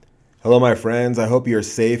Hello, my friends. I hope you're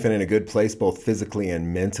safe and in a good place, both physically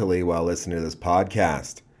and mentally, while listening to this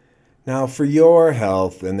podcast. Now, for your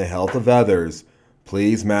health and the health of others,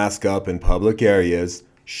 please mask up in public areas.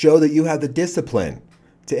 Show that you have the discipline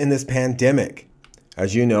to end this pandemic.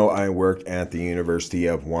 As you know, I work at the University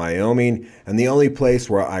of Wyoming, and the only place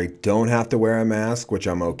where I don't have to wear a mask, which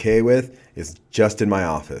I'm okay with, is just in my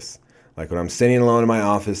office. Like when I'm sitting alone in my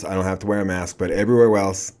office, I don't have to wear a mask, but everywhere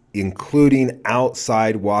else, including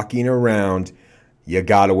outside walking around, you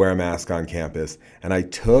gotta wear a mask on campus. And I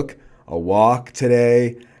took a walk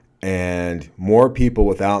today, and more people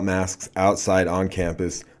without masks outside on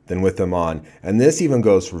campus than with them on. And this even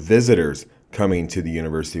goes for visitors coming to the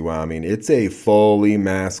University of Wyoming. It's a fully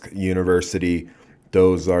masked university.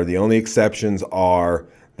 Those are the only exceptions are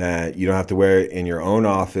that you don't have to wear it in your own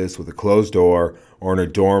office with a closed door or in a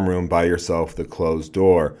dorm room by yourself with a closed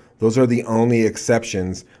door. Those are the only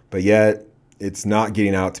exceptions, but yet it's not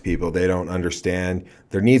getting out to people. They don't understand.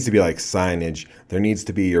 There needs to be like signage. There needs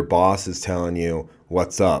to be your boss is telling you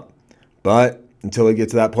what's up. But until we get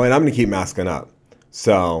to that point, I'm going to keep masking up.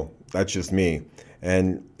 So that's just me.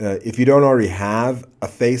 And if you don't already have a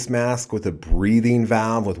face mask with a breathing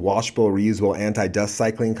valve with washable, reusable anti-dust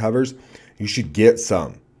cycling covers, you should get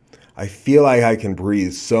some. I feel like I can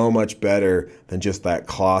breathe so much better than just that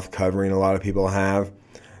cloth covering a lot of people have.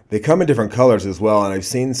 They come in different colors as well, and I've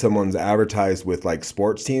seen someone's advertised with like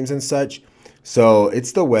sports teams and such. So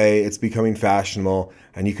it's the way, it's becoming fashionable,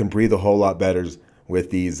 and you can breathe a whole lot better with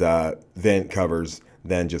these vent covers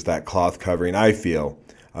than just that cloth covering, I feel.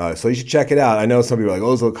 So you should check it out. I know some people are like, oh,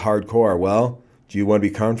 those look hardcore. Well, do you want to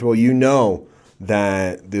be comfortable? You know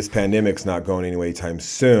that this pandemic's not going anywhere anytime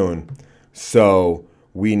soon. So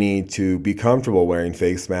we need to be comfortable wearing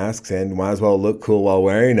face masks and might as well look cool while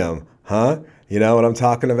wearing them, huh? You know what I'm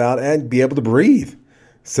talking about? And be able to breathe.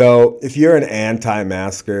 So if you're an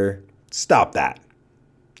anti-masker, stop that.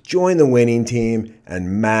 Join the winning team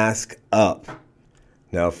and mask up.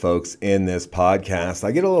 Now, folks, in this podcast,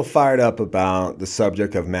 I get a little fired up about the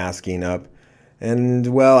subject of masking up. And,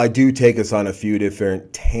 well, I do take us on a few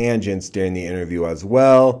different tangents during the interview as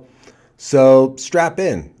well. So strap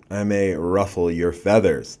in. I may ruffle your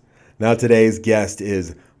feathers. Now, today's guest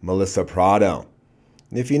is Melissa Prado.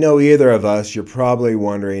 If you know either of us, you're probably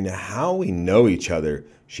wondering how we know each other.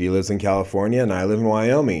 She lives in California and I live in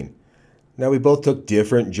Wyoming. Now, we both took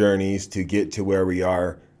different journeys to get to where we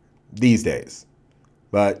are these days.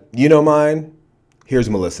 But you know mine? Here's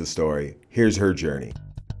Melissa's story. Here's her journey.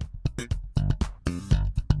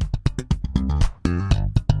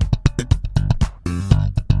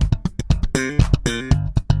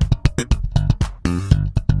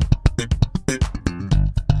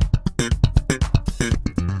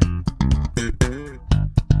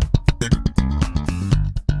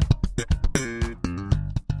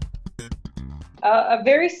 A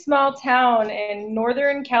very small town in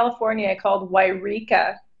Northern California called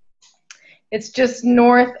Wairika. It's just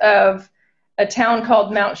north of a town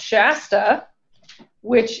called Mount Shasta,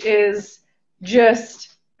 which is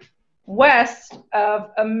just west of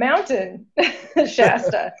a mountain,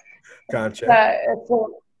 Shasta. Gotcha.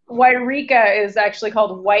 Wairika is actually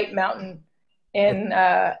called White Mountain in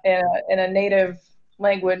a native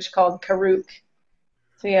language called Karuk.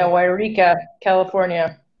 So yeah, Wairika,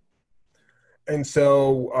 California. And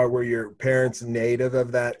so were your parents native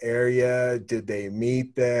of that area? Did they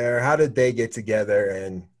meet there? How did they get together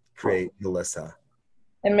and create Melissa?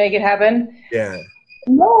 And make it happen? Yeah.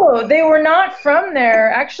 No, they were not from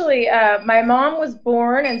there. Actually, my mom was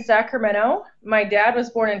born in Sacramento. My dad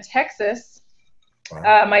was born in Texas.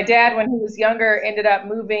 Wow. My dad, when he was younger, ended up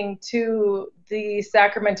moving to the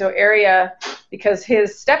Sacramento area because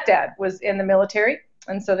his stepdad was in the military.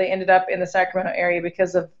 And so they ended up in the Sacramento area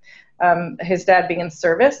because of his dad being in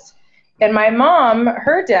service. And my mom,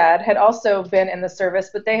 her dad, had also been in the service,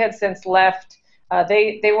 but they had since left.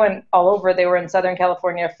 They went all over. They were in Southern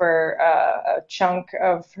California for a chunk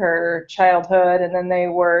of her childhood, and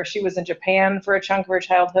then she was in Japan for a chunk of her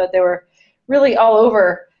childhood. They were really all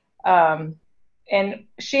over. And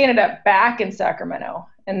she ended up back in Sacramento,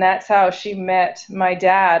 and that's how she met my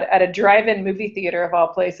dad at a drive-in movie theater of all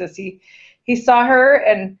places. He saw her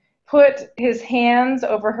and put his hands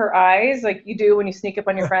over her eyes like you do when you sneak up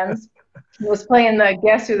on your friends. He was playing the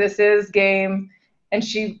Guess Who This Is game, and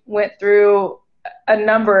she went through a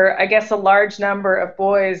large number of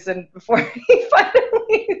boys, and before he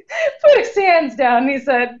finally put his hands down, he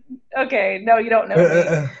said, okay, no, you don't know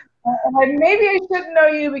me. Maybe I shouldn't know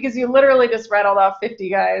you because you literally just rattled off 50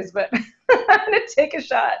 guys, but I'm going to take a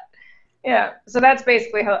shot. Yeah, so that's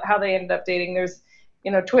basically how they ended up dating.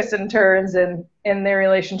 twists and turns in their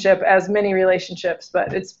relationship, as many relationships,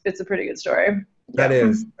 but it's a pretty good story. That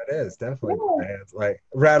is definitely. Yeah. It's like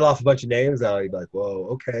rattle off a bunch of names out, you'd be like, whoa,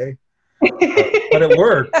 okay. But it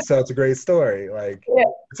worked, so it's a great story. Like, Yeah.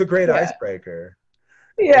 it's a great Yeah. icebreaker.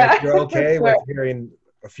 Yeah. If you're okay For with sure. hearing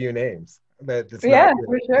a few names, that it's Yeah, not.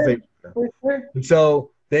 for sure. They- For sure. And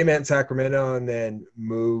so they met in Sacramento and then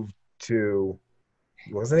moved to,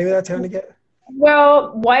 what was the name of that town again?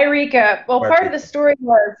 Well, Wairika. Well, part of the Wairika. story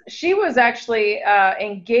was she was actually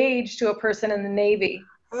engaged to a person in the Navy,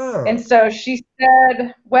 and Oh, so she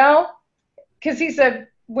said, well, because he said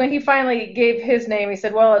when he finally gave his name, he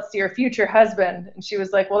said, well, it's your future husband. And she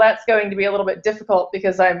was like, well, that's going to be a little bit difficult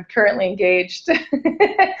because I'm currently engaged. And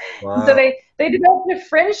so wow. they developed a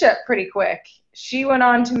friendship pretty quick. She went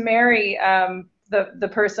on to marry the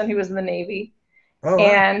person who was in the Navy Oh, wow.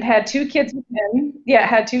 and had 2 kids with him. Yeah,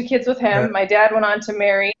 had 2 kids with Okay. him. My dad went on to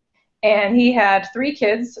marry, and he had 3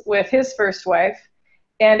 kids with his first wife.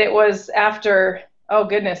 And it was after, oh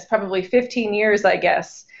goodness, probably 15 years, I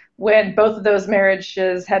guess, when both of those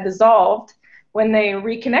marriages had dissolved, when they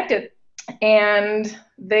reconnected. And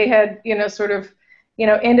they had, sort of,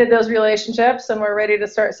 ended those relationships and were ready to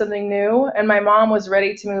start something new. And my mom was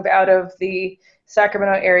ready to move out of the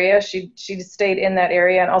Sacramento area. She stayed in that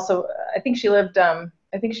area, and also I think she lived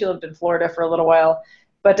in Florida for a little while,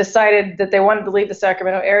 but decided that they wanted to leave the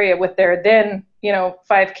Sacramento area with their then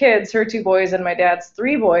 5 kids, her 2 boys and my dad's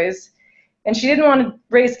 3 boys. And she didn't want to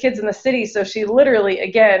raise kids in the city, so she literally,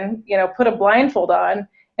 again, put a blindfold on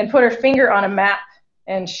and put her finger on a map,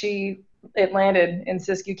 and it landed in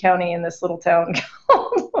Siskiyou County in this little town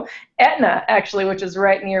called Etna, actually, which is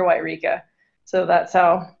right near Wairika. So that's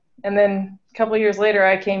how. And then a couple of years later,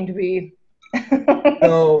 I came to be.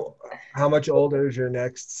 So, how much older is your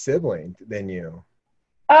next sibling than you?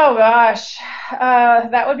 Oh gosh,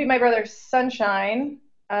 that would be my brother Sunshine.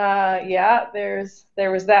 Yeah, there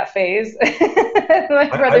was that phase. My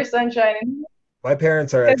I, brother Sunshine. my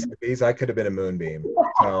parents are ex-hippies. I could have been a moonbeam.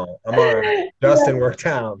 So, I'm all right. Justin worked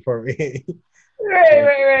out for me.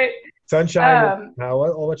 Right. Sunshine is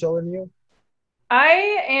how much older than you?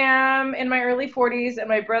 I am in my early 40s, and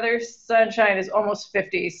my brother Sunshine is almost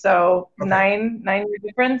 50. So Okay. 9 year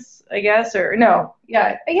difference, I guess, or no,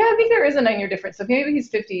 yeah. I think there is a 9 year difference. So maybe he's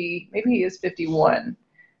 50. Maybe he is 51.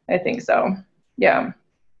 I think so. Yeah.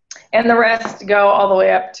 And the rest go all the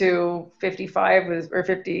way up to 55 or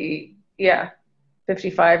 50. Yeah,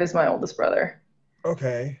 55 is my oldest brother.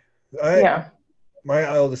 Okay. Yeah. My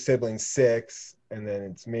oldest sibling's 6, and then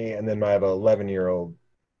it's me, and then I have an 11-year-old,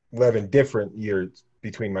 11 different years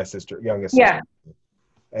between my youngest sister. Yeah.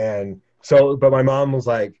 And so, but my mom was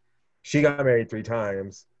like, she got married 3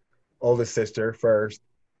 times, oldest sister first.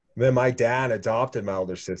 Then my dad adopted my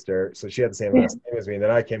older sister, so she had the same last name as me. And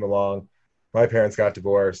then I came along. My parents got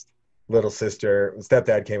divorced. Little sister,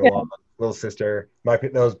 stepdad came Yeah. along. Little sister, my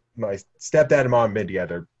stepdad and mom have been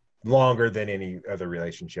together longer than any other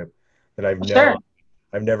relationship that I've known. Sure.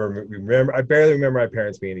 I've never remember. I barely remember my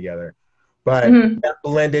parents being together, but Mm-hmm. that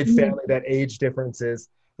blended Mm-hmm. family, that age differences,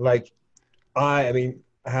 like I mean,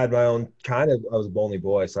 I had my own kind of. I was a only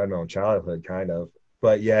boy, so I had my own childhood, kind of.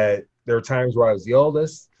 But yet, there were times where I was the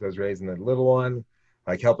oldest because I was raising the little one,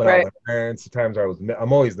 like helping out Right. my parents. The times where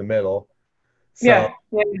I'm always the middle. So, Yeah.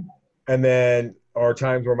 Yeah. and then, or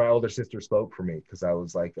times where my older sister spoke for me because I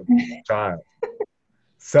was like a child.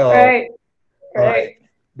 So, Right. like Right.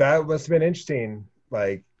 that must have been interesting.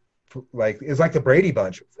 Like it's like the Brady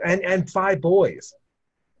Bunch, and 5 boys,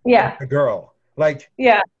 Yeah. a girl. Like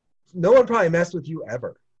Yeah. no one probably messed with you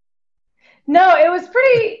ever. No, it was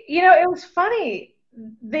pretty, it was funny.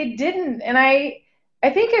 They didn't. And I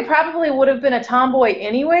think I probably would have been a tomboy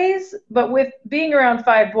anyways, but with being around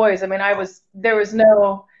 5 boys, I mean, it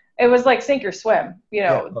was like sink or swim,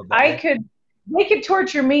 Yeah, they could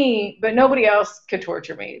torture me, but nobody else could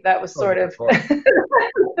torture me. That was sort of course.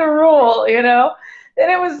 the rule, and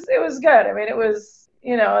it was good. I mean, it was,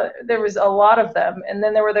 there was a lot of them, and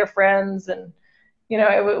then there were their friends, and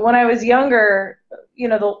when I was younger,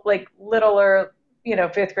 the like littler,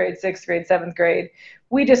 5th grade, 6th grade, 7th grade,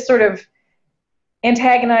 we just sort of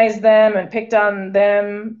antagonized them and picked on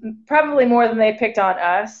them probably more than they picked on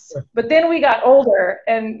us. But then we got older,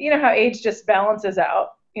 and you know how age just balances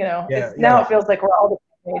out. Now it feels like we're all the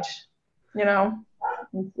same age.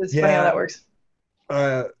 It's funny how that works.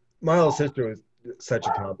 My little sister was such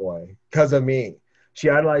a tomboy because of me. She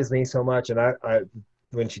idolized me so much, and I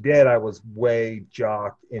when she did, I was way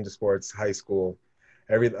jock into sports, high school,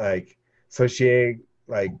 so she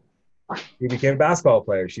became a basketball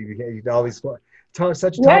player. She became all these sports,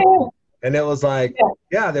 such a tomboy. And it was like,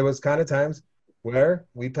 there was kind of times where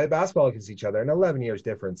we play basketball against each other, and 11 years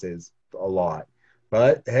difference is a lot.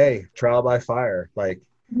 But hey, trial by fire. Like,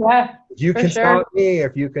 Yeah, you for can sure. stop me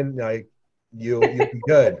if you can, like, you'll be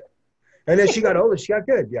good. And then she got older, she got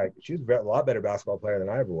good. Yeah, she was a lot better basketball player than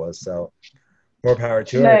I ever was. So more power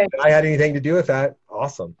to her. If Nice. I had anything to do with that,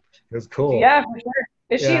 awesome. It was cool. Yeah, for sure.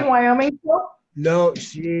 Is she Yeah. in Wyoming still? No,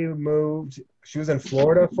 she moved. She was in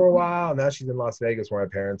Florida for a while. Now she's in Las Vegas, where my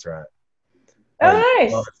parents are at. Oh, Mom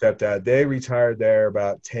nice. and stepdad. They retired there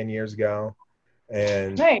about 10 years ago.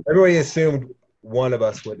 And Nice. everybody assumed one of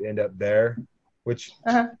us would end up there, which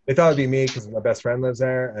Uh-huh. they thought it'd be me because my best friend lives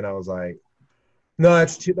there. And I was like, no,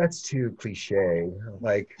 that's too cliche.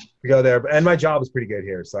 Like, we go there. And my job was pretty good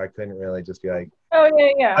here. So I couldn't really just be like, Oh,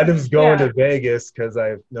 yeah, I yeah. was going Yeah. to Vegas because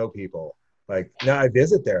I know people. Like, now I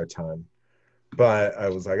visit there a ton. But I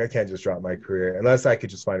was like, I can't just drop my career unless I could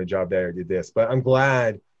just find a job there or do this. But I'm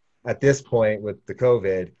glad at this point with the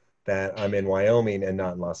COVID that I'm in Wyoming and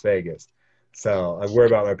not in Las Vegas. So I worry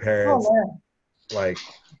about my Oh, parents. man. Like,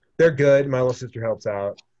 they're good. My little sister helps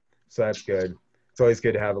out. So that's good. It's always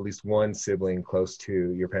good to have at least one sibling close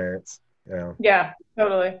to your parents. You know, Yeah,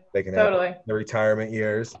 totally. they can help Totally. the retirement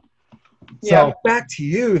years. So Yeah. back to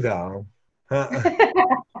you though.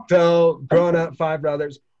 So growing up, five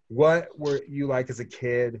brothers, what were you like as a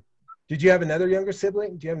kid? Did you have another younger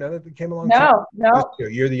sibling? Do you have another that came along too? No, Just no. you.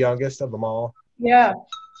 You're the youngest of them all. Yeah.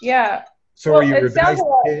 Yeah. So were Well, you it a sounds nice a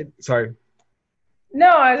lot. kid? Sorry. No,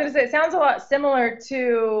 I was going to say it sounds a lot similar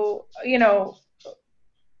to,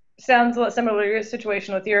 sounds a lot similar to your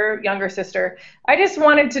situation with your younger sister. I just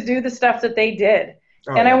wanted to do the stuff that they did,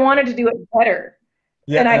 Oh and I yeah. wanted to do it better.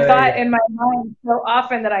 Yeah. And I There you thought go. in my mind so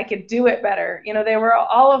often that I could do it better. They were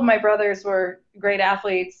all of my brothers were great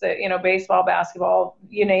athletes, baseball, basketball,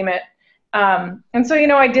 you name it. And so,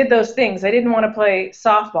 I did those things. I didn't want to play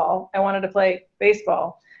softball. I wanted to play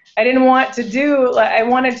baseball. I wanted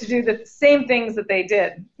to do the same things that they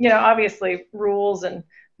did. Obviously rules and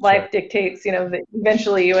Sure. life dictates, that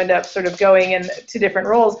eventually you end up sort of going into different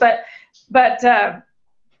roles. But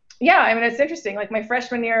yeah, I mean, it's interesting. Like my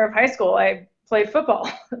freshman year of high school, I played football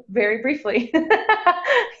very briefly. and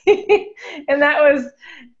that was,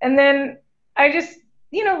 and then I just,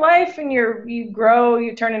 life and you grow,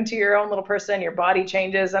 you turn into your own little person, your body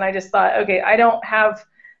changes. And I just thought, okay, I don't have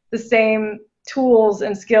the same tools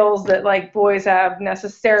and skills that like boys have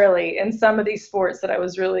necessarily in some of these sports that I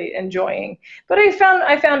was really enjoying. But I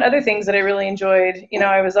found other things that I really enjoyed.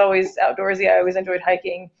 I was always outdoorsy. I always enjoyed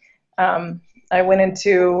hiking. Um, I went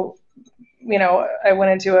into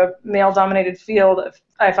a male dominated field.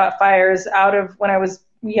 I fought fires out of when I was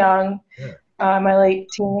young, Yeah. my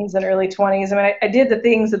late teens and early 20s. I mean, I did the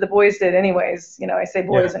things that the boys did anyways. I say Yeah.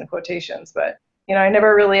 boys in quotations, but I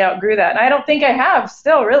never really outgrew that. And I don't think I have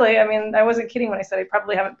still really. I mean, I wasn't kidding when I said I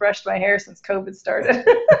probably haven't brushed my hair since COVID started.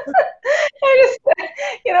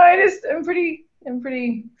 I'm pretty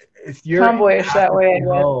If you're tomboyish have that to way, I be guess.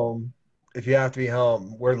 home, if you have to be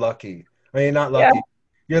home, we're lucky. I mean, not Yeah, lucky.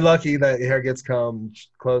 You're lucky that hair gets combed,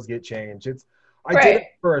 clothes get changed. I did it right.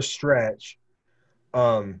 for a stretch.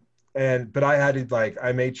 Um, but I had to like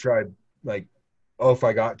I made sure I like if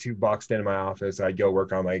I got too boxed into my office, I'd go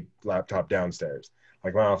work on my laptop downstairs.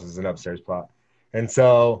 Like my office is an upstairs plot. And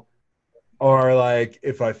so or like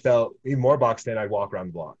if I felt even more boxed in, I'd walk around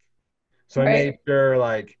the block. So I made Right. sure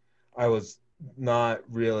like I was not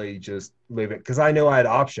really just living because I know I had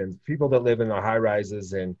options. People that live in the high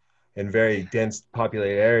rises and in very dense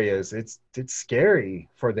populated areas, it's scary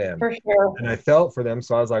for them. For sure. And I felt for them.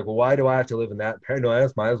 So I was like, well, why do I have to live in that paranoia?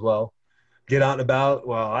 Might as well get out and about.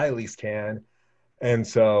 Well, I at least can. And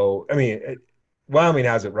so, I mean, Wyoming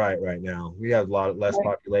has it right now. We have a lot of less Right.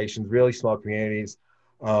 populations, really small communities.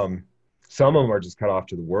 Um, some of them are just cut off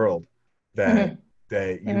to the world that Hmm.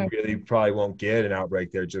 that you Hmm. really probably won't get an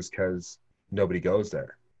outbreak there just because nobody goes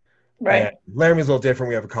there. And Right. Laramie's a little different.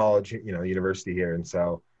 We have a college, university here, and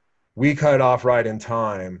so we cut it off right in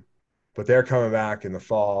time. But they're coming back in the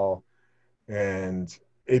fall, and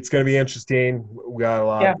it's going to be interesting. We got a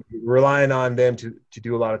Yeah. lot relying on them to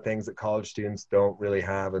do a lot of things that college students don't really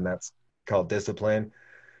have, and that's called discipline.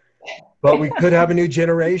 But we could have a new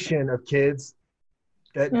generation of kids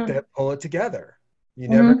that pull it together. You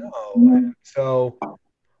never Mm-hmm. know. And so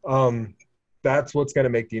that's what's going to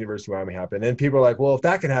make the University of Miami happen. And people are like, well, if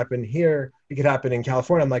that can happen here, it could happen in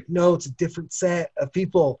California. I'm like, no, it's a different set of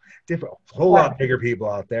people, different, whole Yeah. lot bigger people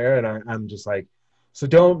out there. And I'm just like, so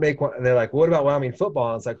don't make one. And they're like, what about Wyoming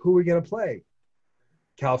football? And it's like, who are we going to play?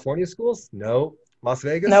 California schools? No. Las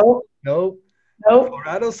Vegas? Nope. No. Nope.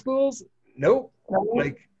 Colorado schools? Nope. Nope.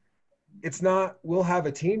 Like, it's not, we'll have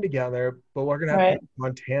a team together, but we're going to have to Right. play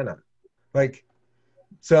Montana. Like,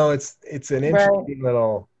 So it's an Right. interesting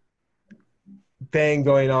little thing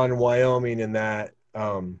going on in Wyoming in that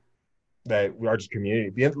that large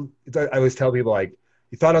community. I always tell people like,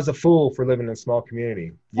 you thought I was a fool for living in a small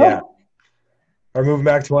community. Yeah. Oh, Or moving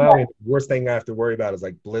back to Wyoming, the worst thing I have to worry about is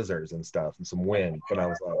like blizzards and stuff and some wind. But I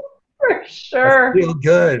was like, for I sure. feel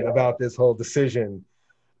good about this whole decision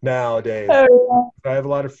nowadays. Oh, I have a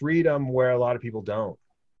lot of freedom where a lot of people don't.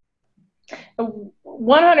 yeah.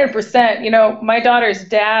 100%. You know, my daughter's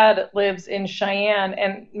dad lives in Cheyenne,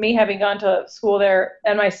 and me having gone to school there,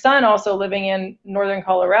 and my son also living in northern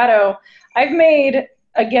Colorado, I've made,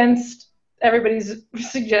 against everybody's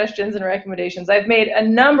suggestions and recommendations, I've made a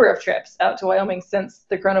number of trips out to Wyoming since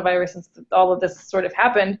the coronavirus, since all of this sort of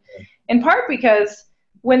happened, in part because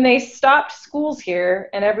when they stopped schools here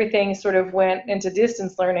and everything sort of went into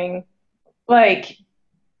distance learning, like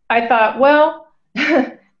I thought, well,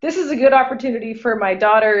 this is a good opportunity for my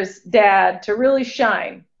daughter's dad to really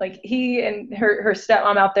shine. Like he and her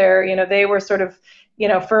stepmom out there, you know, they were sort of, you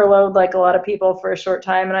know, furloughed like a lot of people for a short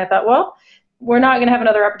time. And I thought, well, we're not going to have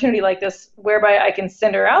another opportunity like this whereby I can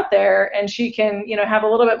send her out there and she can, you know, have a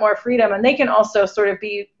little bit more freedom. And they can also sort of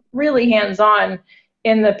be really hands on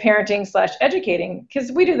in the parenting slash educating,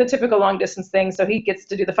 because we do the typical long distance thing, so he gets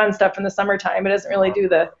to do the fun stuff in the summertime, but doesn't really do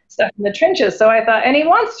the stuff in the trenches. So I thought, and he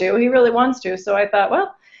really wants to, so I thought,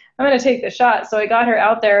 well, I'm going to take the shot. So I got her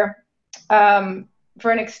out there for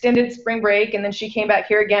an extended spring break, and then she came back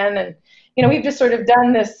here again, and you know, we've just sort of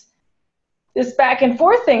done this back and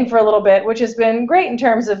forth thing for a little bit, which has been great in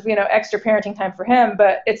terms of, you know, extra parenting time for him,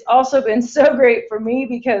 but it's also been so great for me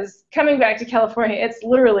because coming back to California, it's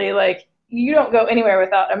literally like you don't go anywhere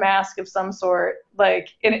without a mask of some sort. Like,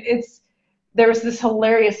 and it's, there was this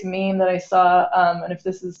hilarious meme that I saw, and if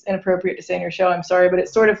this is inappropriate to say in your show, I'm sorry, but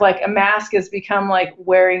it's sort of like a mask has become like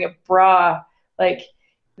wearing a bra. Like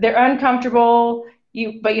they're uncomfortable,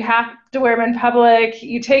 but you have to wear them in public.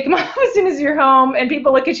 You take them off as soon as you're home, and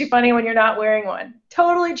people look at you funny when you're not wearing one.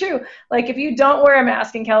 Totally true. Like if you don't wear a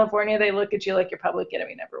mask in California, they look at you like you're public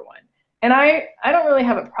enemy number one. And I don't really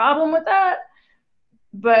have a problem with that,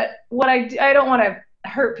 but I don't want to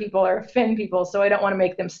hurt people or offend people, so I don't want to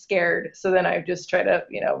make them scared. So then I just try to,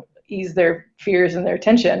 you know, ease their fears and their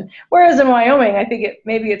tension. Whereas in Wyoming, I think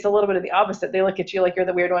maybe it's a little bit of the opposite. They look at you like you're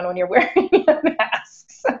the weird one when you're wearing a mask.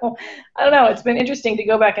 So I don't know. It's been interesting to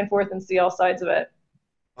go back and forth and see all sides of it.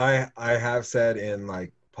 I have said in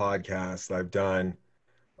like podcasts I've done,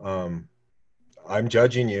 um, I'm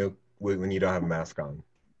judging you when you don't have a mask on.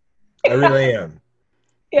 I really am.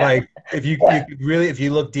 Yeah. Like Yeah. if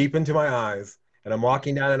you look deep into my eyes and I'm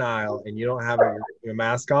walking down an aisle and you don't have a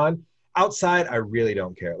mask on, outside I really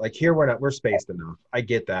don't care. Like here we're spaced enough. I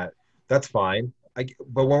get that. That's fine. But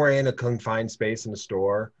when we're in a confined space in a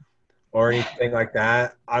store or anything like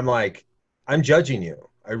that, I'm like, I'm judging you.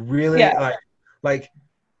 I really Yeah. like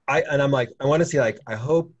I'm like, I want to see like, I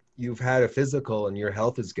hope you've had a physical and your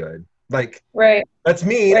health is good. Like Right. that's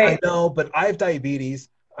mean, I Right. know, but I have diabetes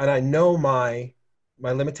and I know my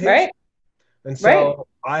limitations. Right. And Right. so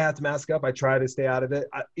I have to mask up. I try to stay out of it,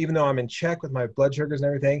 even though I'm in check with my blood sugars and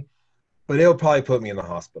everything, but it'll probably put me in the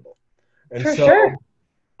hospital. And For so sure.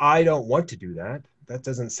 I don't want to do that. That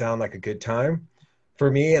doesn't sound like a good time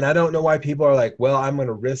for me. And I don't know why people are like, well, I'm going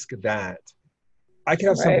to risk that. I could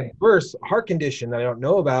have something Right. worse, a heart condition that I don't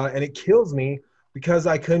know about, and it kills me because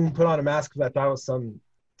I couldn't put on a mask because I thought it was some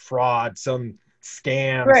fraud, some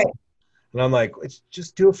scam. Right. And I'm like, let's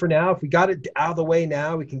just do it for now. If we got it out of the way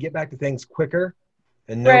now, we can get back to things quicker.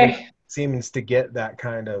 And nobody Right. seems to get that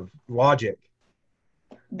kind of logic.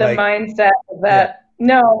 The Like, mindset of yeah, that.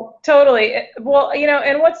 No, totally. Well, you know,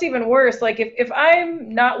 and what's even worse, like if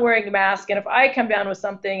I'm not wearing a mask and if I come down with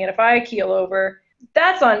something and if I keel over,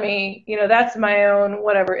 that's on me. You know, that's my own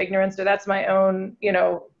whatever ignorance, or that's my own, you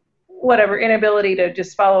know, whatever inability to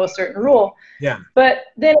just follow a certain rule. yeah, But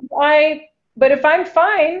if I'm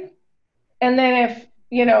fine, and then if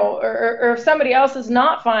you know, or if somebody else is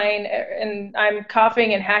not fine and I'm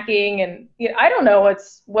coughing and hacking, and you know, I don't know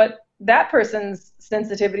what that person's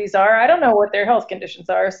sensitivities are. I don't know what their health conditions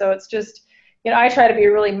are. So it's just, you know, I try to be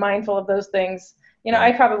really mindful of those things. You know, yeah,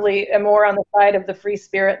 I probably am more on the side of the free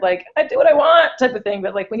spirit, like I do what I want type of thing.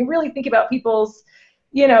 But like when you really think about people's,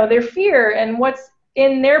 you know, their fear and what's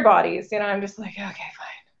in their bodies, you know, I'm just like, okay,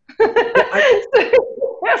 fine.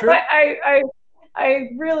 yeah. True. I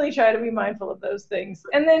really try to be mindful of those things.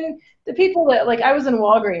 And then the people that, like, I was in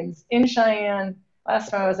Walgreens in Cheyenne last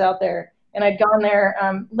time I was out there, and I'd gone there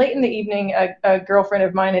late in the evening. A girlfriend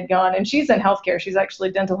of mine had gone, and she's in healthcare. She's actually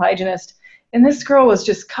a dental hygienist. And this girl was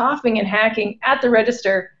just coughing and hacking at the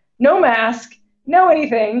register, no mask, no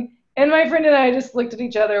anything. And my friend and I just looked at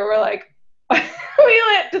each other. We're like, We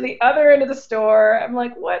went to the other end of the store. I'm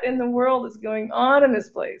like, what in the world is going on in this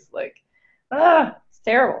place? Like, it's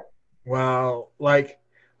terrible. Wow. Like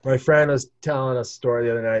my friend was telling a story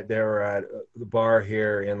the other night. They were at the bar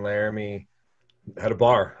here in Laramie, had a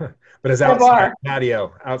bar, but it's At a bar.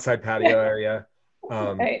 outside patio area,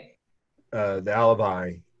 um, Right. the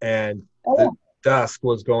Alibi, and the Oh, dusk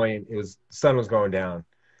was going. It was sun was going down,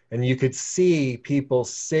 and you could see people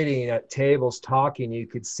sitting at tables talking. You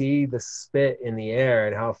could see the spit in the air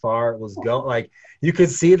and how far it was going. Like you could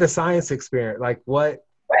see the science experiment, like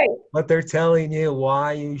right. what they're telling you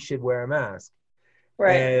why you should wear a mask.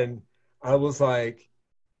 Right. And I was like,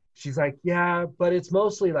 she's like, yeah, but it's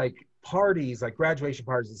mostly like parties, like graduation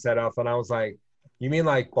parties and set off. And I was like, you mean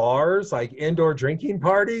like bars, like indoor drinking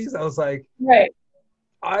parties? I was like, Right.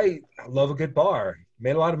 I love a good bar.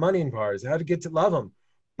 Made a lot of money in bars. I had to get to love them.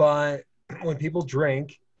 But when people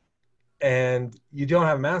drink and you don't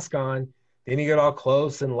have a mask on, then you get all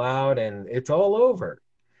close and loud and it's all over.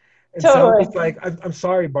 And so Totally. it's like, I'm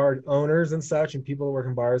sorry, bar owners and such and people that work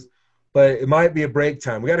in bars, but it might be a break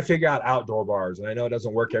time. We got to figure out outdoor bars. And I know it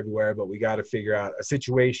doesn't work everywhere, but we got to figure out a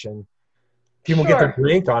situation people get their Sure.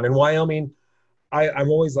 drink on. In Wyoming, I'm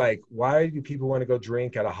always like, why do people want to go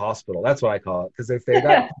drink at a hospital? That's what I call it. Because if they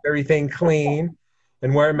got everything clean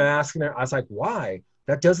and wear masks, and I was like, why?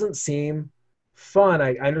 That doesn't seem fun.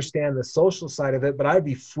 I understand the social side of it, but I'd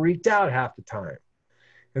be freaked out half the time.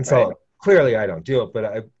 And Right. so clearly I don't do it. But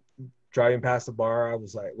I driving past the bar, I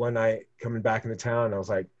was like, one night coming back into town, I was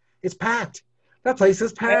like, it's packed. That place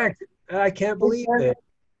is packed. I can't For believe sure. it.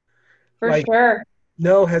 For Like sure.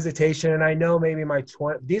 no hesitation. And I know maybe my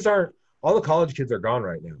 20, these aren't, all the college kids are gone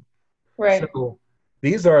right now. Right. So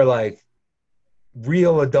these are like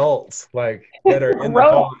real adults, like that are in the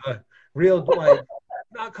Grown. real, like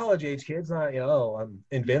not college age kids, not, I'm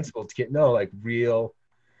invincible to get, no, like real Wow.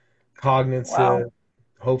 cognitive,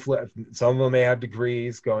 hopefully some of them may have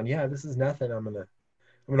degrees going, yeah, this is nothing. I'm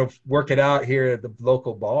gonna work it out here at the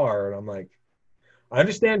local bar. And I'm like, I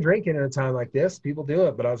understand drinking at a time like this. People do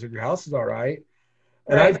it, but I was like, your house is all right.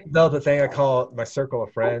 And I've Right. developed a thing I call my circle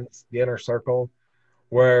of friends, the inner circle,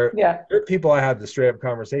 where Yeah. there are people I have the straight up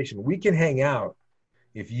conversation. We can hang out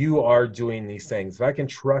if you are doing these things. If I can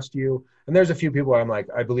trust you, and there's a few people I'm like,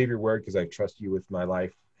 I believe your word because I trust you with my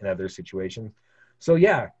life and other situations. So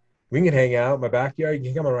yeah, we can hang out in my backyard.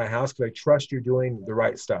 You can come to my house because I trust you're doing the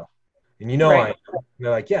right stuff. And I Right. am. And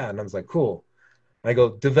they're like, yeah. And I was like, cool. I go,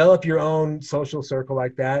 develop your own social circle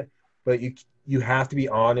like that, but you have to be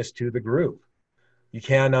honest to the group. You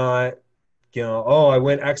cannot, oh,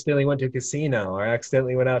 accidentally went to a casino or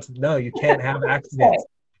accidentally went out to, no, you can't have Right. accidents.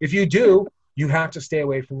 If you do, you have to stay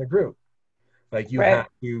away from the group. Like you Right. have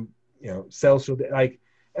to, social, like,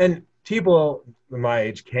 and people my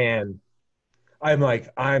age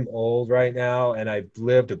I'm old right now and I've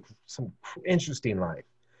lived some interesting life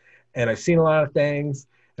and I've seen a lot of things.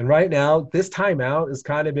 And right now, this time out has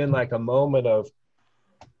kind of been like a moment of,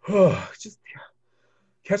 just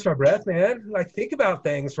catch my breath, man. Like think about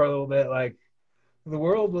things for a little bit. Like the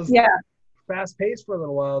world was Yeah. fast paced for a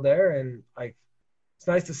little while there, and like it's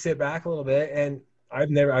nice to sit back a little bit. And I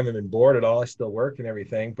haven't been bored at all. I still work and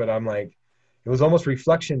everything, but I'm like, it was almost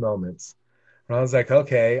reflection moments. And I was like,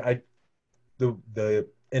 okay, the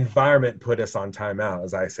environment put us on timeout,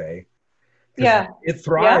 as I say, because Yeah. it Yeah.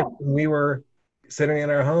 thrived when we were sitting in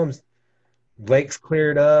our homes. Lakes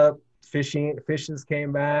cleared up, fishes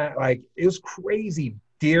came back. Like it was crazy.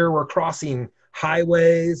 Deer were crossing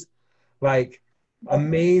highways. Like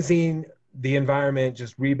amazing. The environment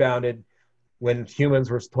just rebounded when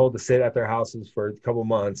humans were told to sit at their houses for a couple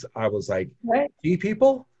months. I was like, Right. gee,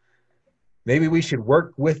 people, maybe we should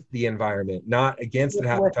work with the environment, not against it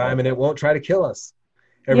half the With time, it. and it won't try to kill us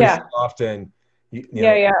every so Yeah. often.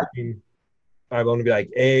 Yeah. Yeah. I want to be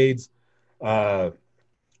like AIDS, uh,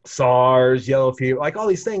 SARS, yellow fever, like all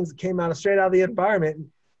these things came out straight out of the environment.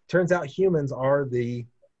 Turns out humans are the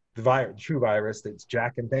true virus that's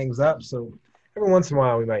jacking things up. So every once in a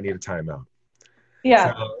while, we might need a timeout. So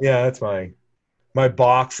Yeah. yeah, that's my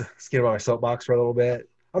box. Let's get on my soapbox for a little bit.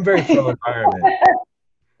 I'm very pro environment.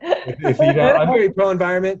 If you know, I'm very pro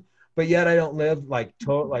environment, but yet I don't live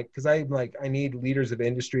because I'm like I need leaders of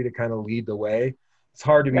industry to kind of lead the way. It's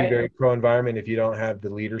hard to be Right. very pro environment if you don't have the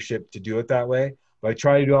leadership to do it that way. But I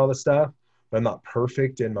try to do all this stuff, but I'm not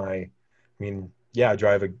perfect in my. I mean, yeah, I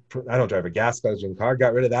don't drive a gas guzzling car.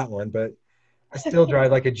 Got rid of that one, but I still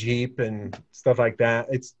drive like a Jeep and stuff like that.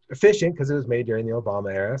 It's efficient because it was made during the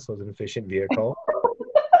Obama era, so it's an efficient vehicle.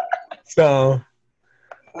 So,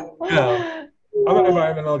 you know, I'm an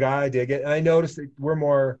environmental guy. I dig it. And I noticed that we're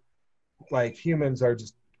more like humans are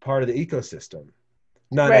just part of the ecosystem.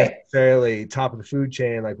 not Right. necessarily top of the food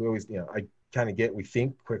chain. Like we always, I kind of we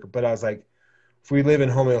think quicker, but I was like, if we live in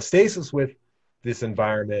homeostasis with this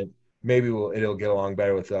environment, maybe it'll get along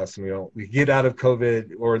better with us, and we get out of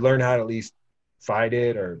COVID or learn how to at least fight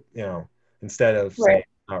it, or instead of saying Right.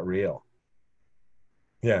 it's not real.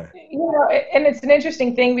 Yeah. And it's an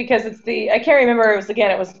interesting thing because I can't remember,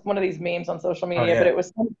 it was one of these memes on social Oh media, yeah. but it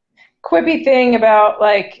was some quippy thing about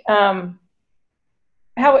like how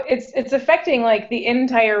it's affecting like the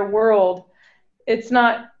entire world. It's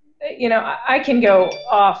not, I can go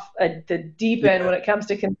off the deep end Yeah. when it comes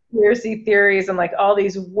to conspiracy theories and like all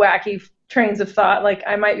these wacky trains of thought. Like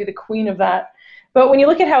I might be the queen of that. But when you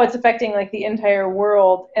look at how it's affecting like the entire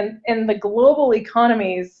world and the global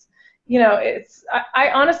economies,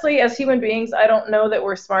 I honestly, as human beings, I don't know that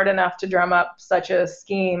we're smart enough to drum up such a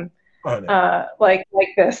scheme Oh, no. like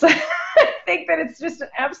this. I think that it's just an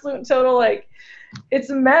absolute and total, like, it's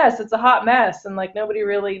a mess. It's a hot mess, and like nobody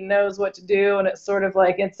really knows what to do. And it's sort of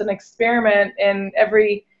like it's an experiment in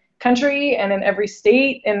every country and in every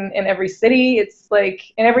state and in every city. It's like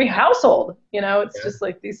in every household. It's Yeah. just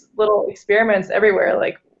like these little experiments everywhere.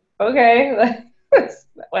 Like, okay,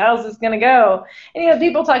 how's this gonna go? And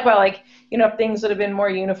people talk about like if things would have been more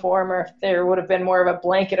uniform, or if there would have been more of a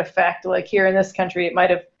blanket effect, like here in this country, it might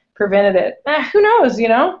have prevented it. Who knows? I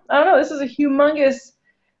don't know. This is a humongous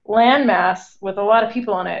landmass with a lot of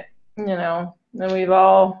people on it, and we've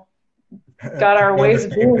all got our ways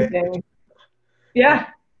of doing things. Yeah.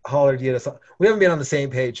 Hollered at us. We haven't been on the same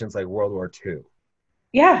page since like World War II.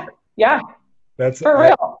 Yeah. That's for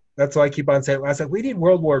real. That's why I keep on saying. I was like, we need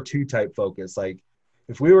World War II type focus. Like,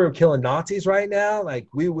 if we were killing Nazis right now, like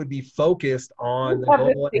we would be focused on the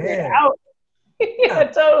goal at hand. Yeah,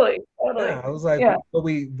 totally. Yeah, I was like, but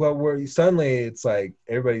we're suddenly it's like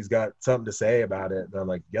everybody's got something to say about it, and I'm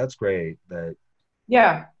like, that's great that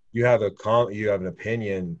you have an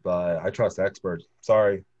opinion, but I trust experts.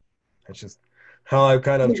 Sorry, that's just how I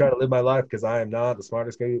kind of try to live my life, because I am not the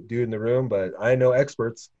smartest dude in the room, but I know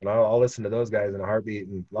experts, and I'll listen to those guys in a heartbeat.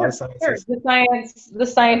 And a lot of science. The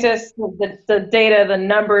scientists, the data, the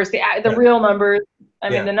numbers, the real numbers. I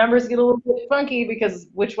mean, the numbers get a little bit funky because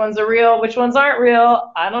which ones are real, which ones aren't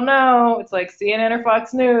real. I don't know. It's like CNN or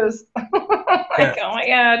Fox News. Like, oh my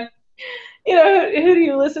God. Who do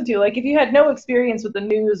you listen to? Like, if you had no experience with the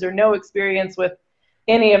news or no experience with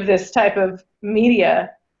any of this type of media,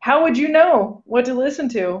 how would you know what to listen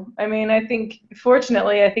to? I mean,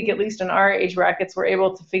 fortunately, I think at least in our age brackets, we're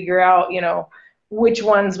able to figure out, which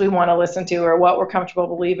ones we want to listen to or what we're comfortable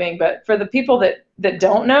believing. But for the people that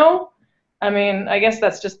don't know, I mean, I guess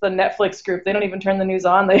that's just the Netflix group. They don't even turn the news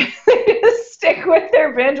on. They just stick with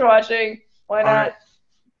their binge watching. Why not?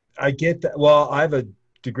 I get that. Well, I have a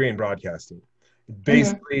degree in broadcasting. It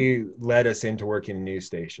basically led us into working in a news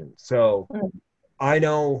station. So I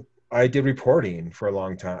know I did reporting for a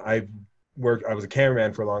long time. I was a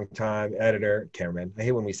cameraman for a long time, cameraman. I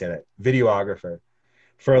hate when we say that. Videographer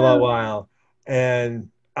for a little while. And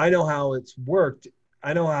I know how it's worked.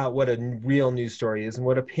 I know what a real news story is and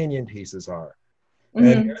what opinion pieces are.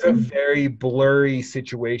 And there's a very blurry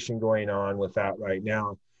situation going on with that right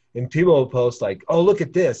now. And people will post like, oh, look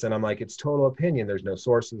at this. And I'm like, it's total opinion. There's no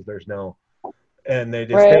sources. And they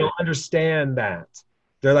don't understand that.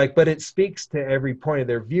 They're like, but it speaks to every point of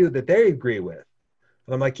their view that they agree with.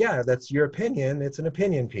 And I'm like, yeah, that's your opinion. It's an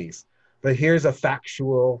opinion piece. But here's a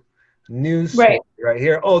factual news story right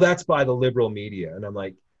here. Oh, that's by the liberal media. And I'm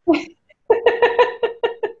like,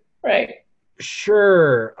 right.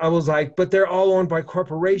 Sure. I was like, but they're all owned by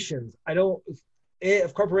corporations.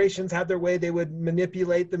 If corporations had their way, they would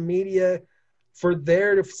manipulate the media for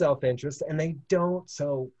their self-interest, and they don't.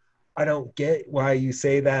 So I don't get why you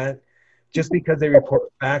say that just because they report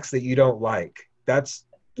facts that you don't like. That's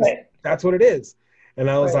what it is. And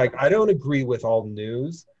I was like, I don't agree with all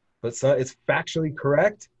news, but it's factually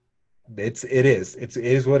correct. It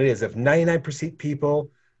is what it is. If 99%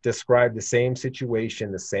 people describe the same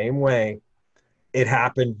situation the same way, it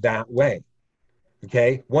happened that way.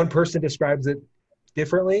 Okay? One person describes it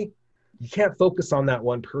differently. You can't focus on that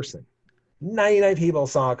one person. 99 people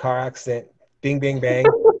saw a car accident. Bing, bing, bang.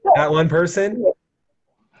 That one person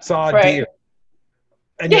saw a deer.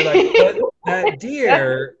 And you're like, but that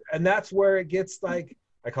deer, and that's where it gets like,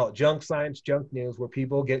 I call it junk science, junk news, where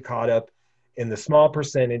people get caught up in the small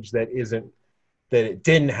percentage that it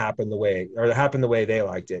didn't happen the way, or it happened the way they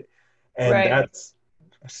liked it. And that's,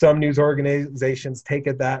 some news organizations take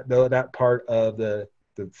that part of the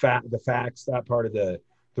facts, that part of the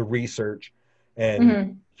research,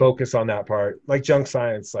 and focus on that part. Like junk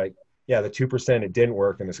science, like, yeah, the 2% it didn't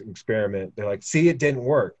work in this experiment. They're like, see, it didn't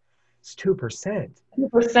work. It's 2%.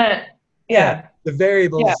 2%. Yeah. The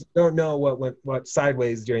variables don't know what went what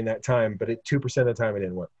sideways during that time, but at 2% of the time it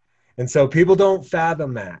didn't work. And so people don't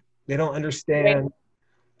fathom that. They don't understand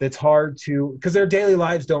that it's hard to, because their daily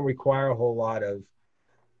lives don't require a whole lot of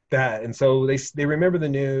that. And so they remember the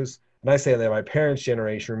news. And I say that my parents'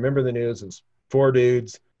 generation remember the news as four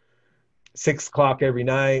dudes, 6 o'clock every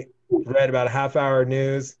night, read about a half hour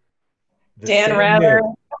news. Dan Rather.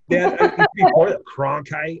 Before that,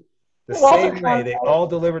 Cronkite, the same way. They all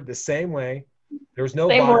delivered the same way. There was no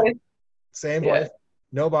bias. Same voice,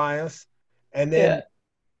 no bias. And then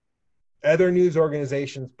other news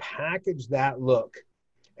organizations packaged that look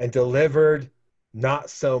and delivered not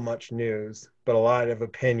so much news, but a lot of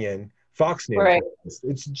opinion. Fox News. Right.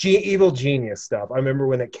 It's evil genius stuff. I remember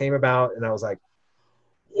when it came about and I was like,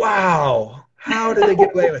 wow, how did they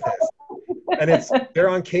get away with this? And they're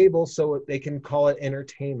on cable, so they can call it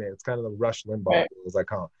entertainment. It's kind of the Rush Limbaugh, as I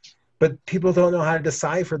call it. But people don't know how to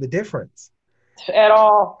decipher the difference. At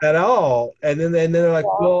all. And then they're like,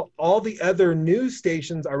 well, all the other news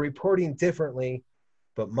stations are reporting differently,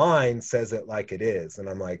 but mine says it like it is. And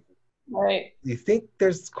I'm like, right. You think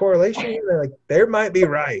there's correlation? They're like, there might be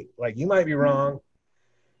right. Like, you might be wrong.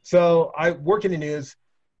 So I work in the news.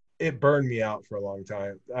 It burned me out for a long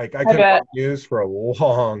time. Like, I couldn't watch news for a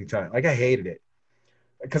long time. Like, I hated it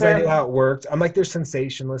because I knew how it worked. I'm like, they're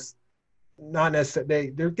sensationalists. Not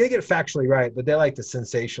necessarily. They get factually right, but they like to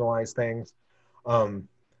sensationalize things.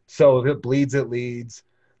 So if it bleeds, it leads.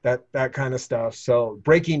 That kind of stuff. So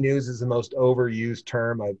breaking news is the most overused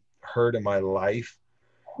term I've heard in my life.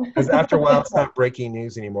 Because after a while, it's not breaking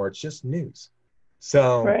news anymore. It's just news.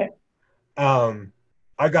 So,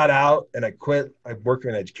 I got out and I quit. I worked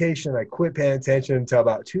in education. I quit paying attention until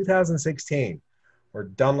about 2016, where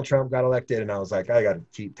Donald Trump got elected. And I was like, I got to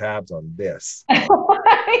keep tabs on this.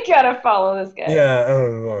 I got to follow this guy.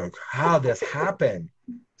 Yeah. How this happened.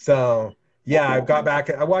 So, I got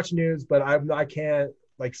back. I watch news, but I can't,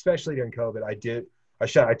 like, especially during COVID, I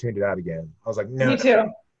tuned it out again. I was like, no. Me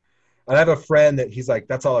too. And I have a friend that he's like,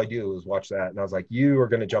 that's all I do is watch that. And I was like, you are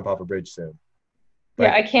going to jump off a bridge soon.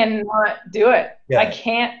 Like, I cannot do it. Yeah. I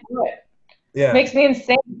can't do it. Yeah. It makes me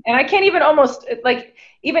insane. And I can't even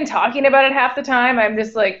even talking about it half the time, I'm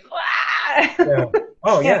just like, yeah.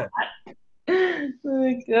 Oh, yeah.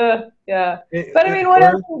 Like, but I mean, what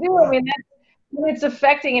else do you do? I mean, when it's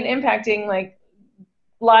affecting and impacting, like,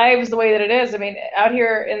 lives the way that it is. I mean, out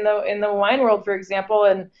here in the wine world, for example,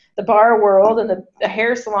 and the bar world and the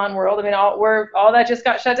hair salon world, I mean, all that just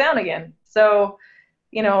got shut down again. So,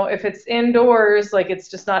 if it's indoors, like, it's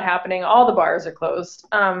just not happening. All the bars are closed.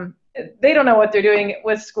 They don't know what they're doing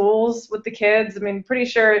with schools, with the kids. I mean, pretty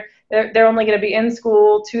sure they're only going to be in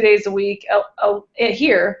school 2 days a week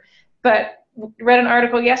here. But read an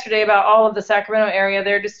article yesterday about all of the Sacramento area.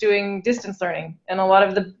 They're just doing distance learning, and a lot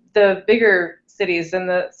of the bigger cities in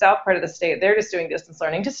the south part of the state, they're just doing distance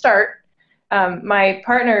learning to start. My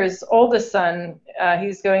partner's oldest son,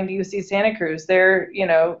 he's going to UC Santa Cruz. They're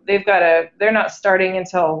not starting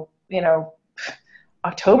until,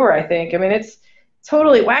 October, I think. I mean, it's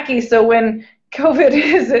totally wacky. So when COVID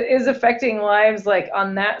is affecting lives, like,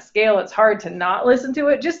 on that scale, it's hard to not listen to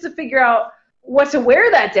it just to figure out what to wear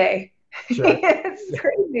that day. Sure. It's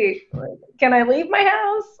crazy. Like, can I leave my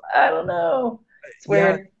house? I don't know. It's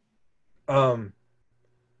weird.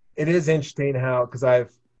 It is interesting how, because I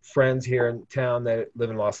have friends here in town that live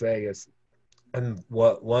in Las Vegas, and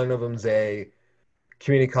one of them's a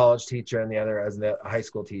community college teacher and the other as a high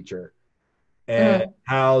school teacher, and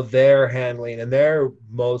how they're handling, and they're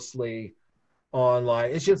mostly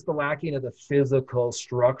online. It's just the lacking of the physical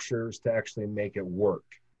structures to actually make it work.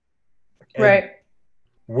 And right.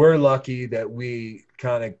 We're lucky that we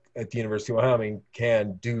kind of at the University of Wyoming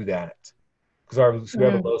can do that. Because we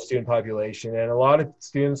have a low student population, and a lot of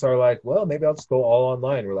students are like, well, maybe I'll just go all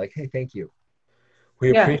online. We're like, hey, thank you.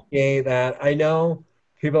 We appreciate that. I know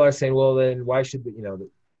people are saying, well, then why should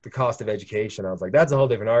the cost of education? I was like, that's a whole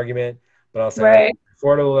different argument. But I'll say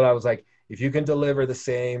affordable. But I was like, if you can deliver the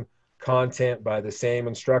same content by the same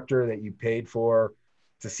instructor that you paid for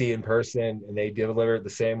to see in person, and they deliver it the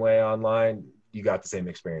same way online, you got the same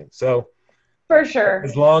experience. So for sure,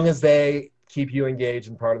 as long as they keep you engaged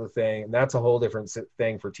in part of the thing. And that's a whole different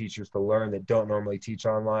thing for teachers to learn that don't normally teach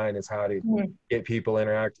online, is how to get people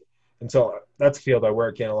interact. And so that's a field I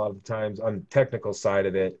work in a lot of the times on the technical side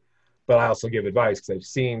of it, but I also give advice because I've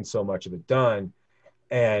seen so much of it done.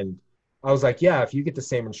 And I was like, yeah, if you get the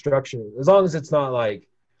same instruction, as long as it's not like,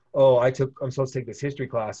 oh, I'm supposed to take this history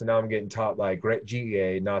class and now I'm getting taught by great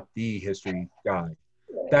GEA, not the history guy.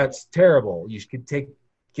 That's terrible. You should get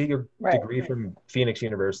your degree from Phoenix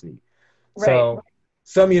University. Right. So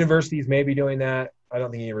some universities may be doing that. I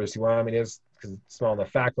don't think University of Wyoming is, because it's small in the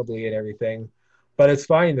faculty and everything. But it's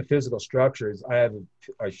finding the physical structures. I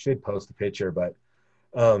should post a picture, but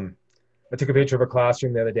I took a picture of a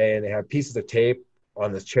classroom the other day, and they have pieces of tape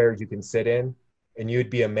on the chairs you can sit in, and you'd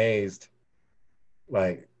be amazed.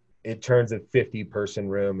 Like, it turns a 50-person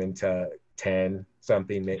room into 10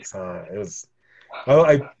 something. It was.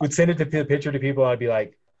 I would send it to the picture to people. I'd be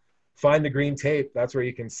like, find the green tape. That's where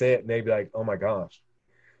you can sit, and they'd be like, oh my gosh.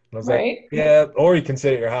 And I was like, yeah, or you can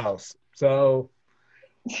sit at your house. So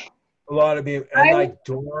a lot of people, and like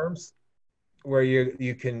dorms where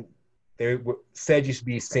you can, they said you should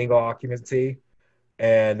be single occupancy,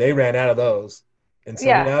 and they ran out of those. And so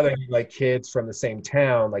now they need like kids from the same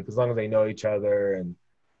town, like as long as they know each other. And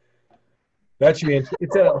that should be,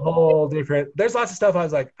 it's a whole different, there's lots of stuff I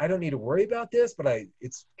was like, I don't need to worry about this, but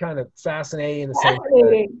it's kind of fascinating in the sense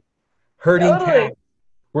that herding cats.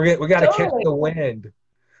 We got to catch the wind.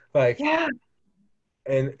 Like,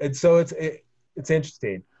 and so it's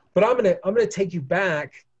interesting. But I'm gonna take you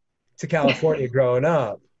back to California growing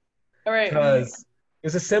up. All right. Because it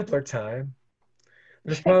was a simpler time.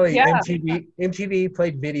 There's probably MTV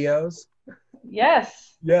played videos.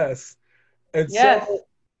 Yes. Yes. And so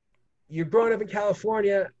you're growing up in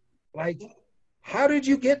California, like, how did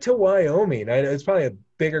you get to Wyoming? I know it's probably a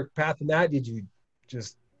bigger path than that. Did you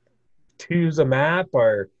just choose a map,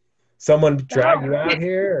 or someone drag you out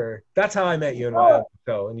here? Or that's how I met you in Wyoming.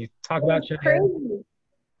 So, and you talk about Cheyenne.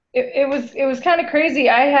 It was kind of crazy.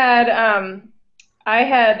 I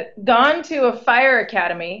had gone to a fire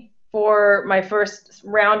academy for my first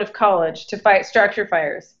round of college to fight structure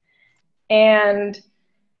fires, and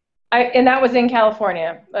that was in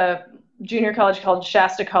California, a junior college called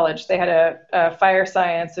Shasta College. They had a fire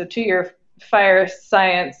science, a 2-year fire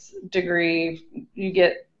science degree. You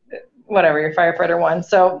get whatever, your firefighter one.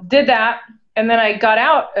 So did that, and then I got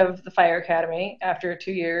out of the fire academy after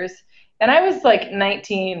 2 years. And I was like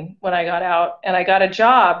 19 when I got out, and I got a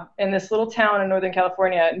job in this little town in Northern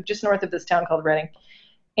California, just north of this town called Redding.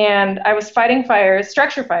 And I was fighting fires,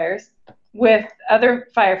 structure fires, with other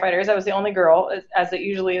firefighters. I was the only girl, as it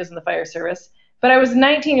usually is in the fire service. But I was a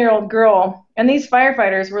 19-year-old girl, and these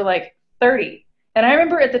firefighters were like 30. And I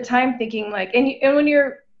remember at the time thinking, like, and when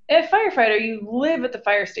you're a firefighter, you live at the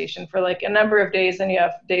fire station for like a number of days, and you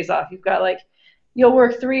have days off. You've got like, you'll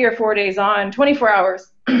work 3 or 4 days on, 24 hours,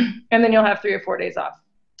 and then you'll have 3 or 4 days off.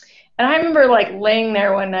 And I remember like laying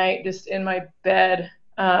there one night just in my bed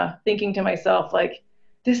thinking to myself, like,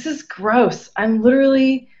 this is gross. I'm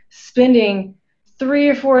literally spending 3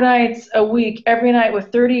 or 4 nights a week, every night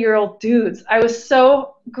with 30-year-old dudes. I was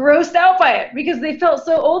so grossed out by it because they felt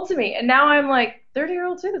so old to me. And now I'm like,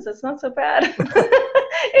 30-year-old dudes, that's not so bad.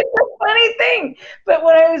 It's a funny thing. But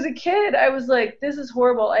when I was a kid, I was like, this is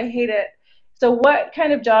horrible. I hate it. So what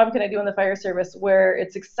kind of job can I do in the fire service where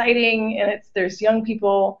it's exciting and there's young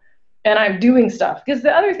people and I'm doing stuff? Because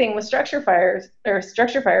the other thing with structure fires or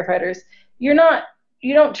structure firefighters, you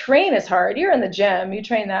don't train as hard. You're in the gym, you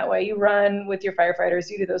train that way, you run with your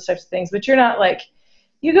firefighters, you do those types of things, but you're not like,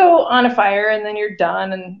 you go on a fire and then you're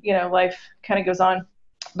done and life kind of goes on.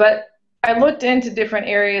 But I looked into different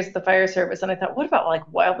areas of the fire service and I thought, what about like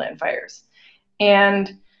wildland fires?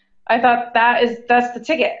 And I thought that's the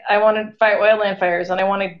ticket. I want to fight wildland fires and I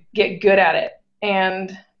want to get good at it.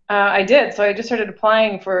 And I did. So I just started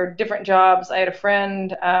applying for different jobs. I had a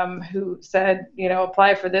friend who said,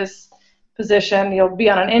 apply for this position. You'll be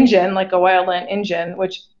on an engine, like a wildland engine,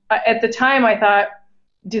 which at the time I thought,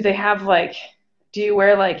 do you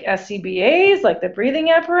wear like SCBAs, like the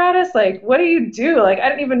breathing apparatus? Like, what do you do? Like, I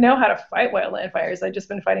didn't even know how to fight wildland fires. I'd just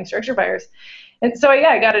been fighting structure fires. And so,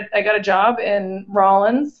 I got a job in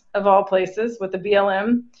Rawlins, of all places, with the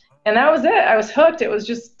BLM. And that was it. I was hooked. It was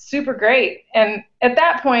just super great. And at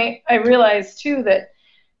that point, I realized too that,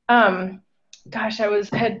 I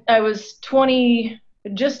was 20,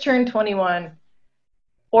 just turned 21.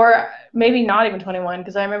 Or maybe not even 21,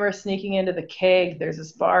 because I remember sneaking into the Keg. There's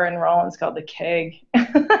this bar in Rawlins called the Keg.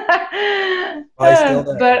 Still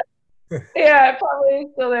there. But yeah, probably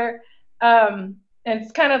still there. And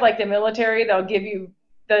it's kind of like the military. They'll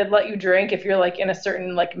let you drink if you're like in a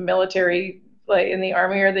certain like military, like in the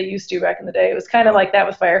Army, or they used to back in the day. It was kind of like that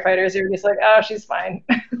with firefighters. They were just like, oh, she's fine.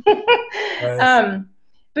 Nice.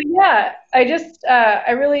 But yeah,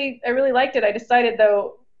 I really liked it. I decided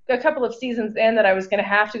though, a couple of seasons in, that I was going to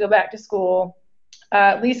have to go back to school,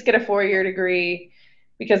 at least get a 4-year degree,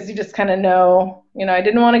 because you just kind of know, I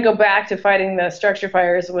didn't want to go back to fighting the structure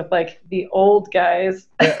fires with like the old guys.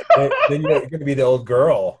 Yeah, then you're going to be the old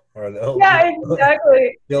girl or the old. Yeah,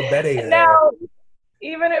 exactly. Feel Betty. Now,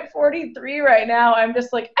 even at 43 right now, I'm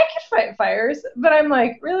just like, I could fight fires, but I'm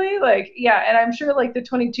like, really? Like, yeah. And I'm sure like the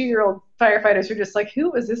 22-year-old firefighters are just like,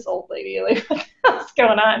 who is this old lady? Like, what the hell's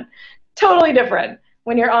going on? Totally different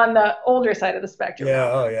when you're on the older side of the spectrum. Yeah.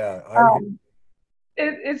 Oh, yeah.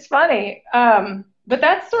 It's funny. But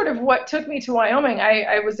that's sort of what took me to Wyoming.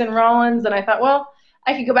 I was in Rollins and I thought, well,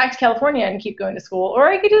 I could go back to California and keep going to school, or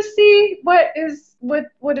I could just see what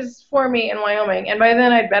is for me in Wyoming. And by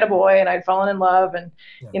then I'd met a boy and I'd fallen in love, and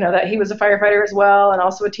that he was a firefighter as well and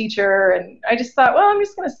also a teacher. And I just thought, well, I'm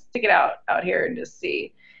just gonna stick it out here and just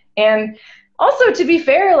see. And also, to be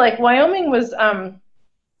fair, like Wyoming was,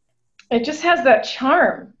 it just has that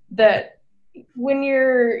charm that when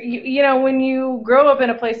when you grow up in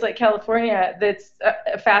a place like California that's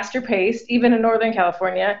faster paced, even in Northern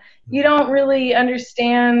California, you don't really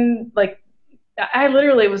understand. Like, I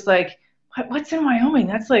literally was like, what's in Wyoming?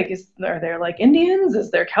 That's like, are there like Indians?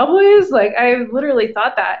 Is there cowboys? Like, I literally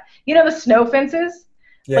thought that, the snow fences.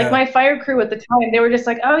 Yeah. Like my fire crew at the time, they were just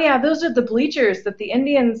like, oh yeah, those are the bleachers that the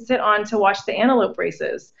Indians sit on to watch the antelope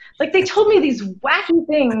races. Like, they told me these wacky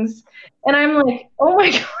things, and I'm like, oh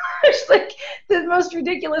my gosh, like the most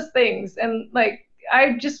ridiculous things. And like,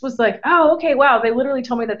 I just was like, oh, okay, wow. They literally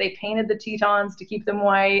told me that they painted the Tetons to keep them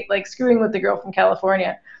white, like screwing with the girl from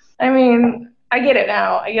California. I mean, I get it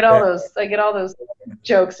now. I get all those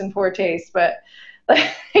jokes and poor taste, but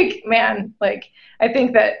like, man, like, I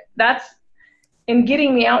think that's in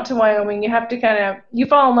getting me out to Wyoming, you have to you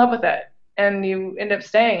fall in love with it and you end up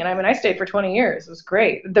staying. And I mean, I stayed for 20 years. It was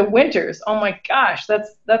great. The winters, oh my gosh,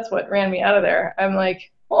 that's what ran me out of there. I'm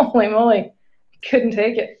like, holy moly, couldn't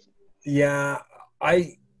take it. Yeah.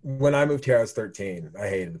 When I moved here, I was 13. I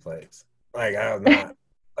hated the place. Like, I was not.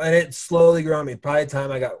 And it slowly grew on me. Probably the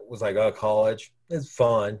time I was like, oh, college. It's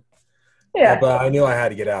fun. Yeah. But I knew I had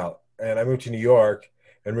to get out. And I moved to New York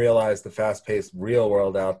and realized the fast-paced real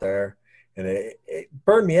world out there. And it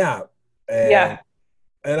burned me out. And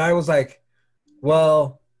I was like,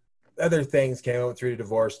 well, other things came out through the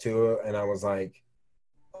divorce too. And I was like,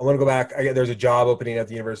 I want to go back. There's a job opening at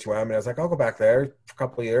the University of Wyoming. I was like, I'll go back there for a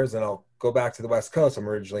couple of years and I'll go back to the West Coast. I'm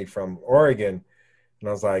originally from Oregon. And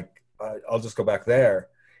I was like, I'll just go back there.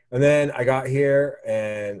 And then I got here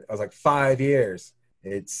and I was like, 5 years.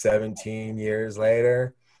 It's 17 years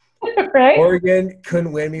later. Right? Oregon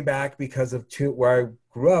couldn't win me back because of where I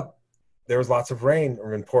grew up. There was lots of rain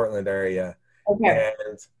in Portland area. Okay.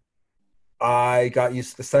 And I got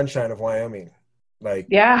used to the sunshine of Wyoming. Like,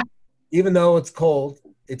 yeah, even though it's cold,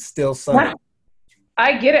 it's still sunny. Yeah.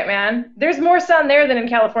 I get it, man. There's more sun there than in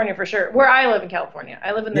California for sure. Where I live in California.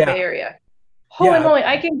 I live in the Bay Area. Holy moly,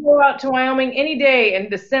 I can go out to Wyoming any day in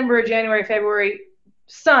December, January, February,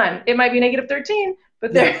 sun. It might be negative 13,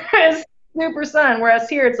 but there is super sun. Whereas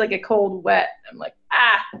here it's like a cold, wet. I'm like,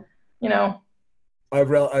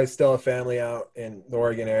 I still have family out in the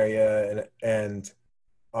Oregon area and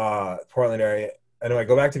Portland area. And I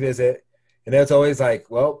go back to visit, and it's always like,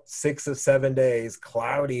 well, 6 of 7 days,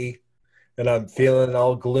 cloudy, and I'm feeling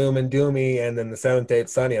all gloom and doomy. And then the 7th day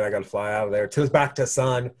it's sunny, and I got to fly out of there back to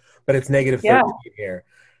sun, but it's negative 13 here.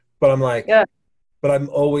 But I'm like, but I'm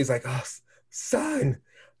always like, oh, sun.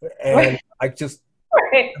 And I just,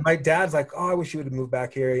 my dad's like, oh, I wish you would have moved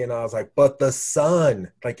back here. I was like, but the sun,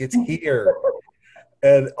 like, it's here.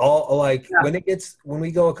 And when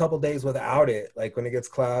we go a couple days without it, like when it gets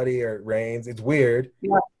cloudy or it rains, it's weird.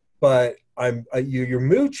 Yeah. But your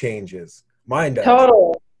mood changes. Mine does.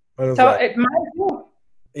 Totally. Mine too.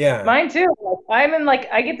 Yeah. Mine too. I'm in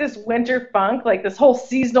I get this winter funk, like this whole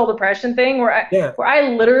seasonal depression thing where I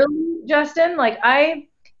literally, Justin, like I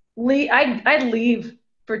leave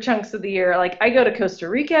for chunks of the year. Like I go to Costa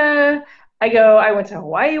Rica. I went to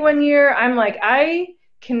Hawaii one year. I'm like, I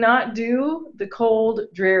cannot do the cold,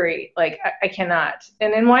 dreary. Like I cannot.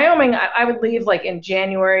 And in Wyoming, I would leave like in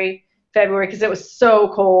January, February, because it was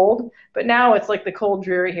so cold. But now it's like the cold,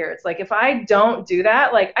 dreary here. It's like if I don't do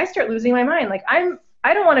that, like I start losing my mind. Like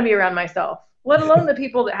I don't want to be around myself, let alone the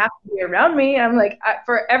people that have to be around me. I'm like,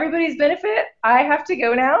 for everybody's benefit, I have to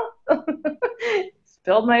go now.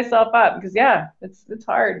 Build myself up because it's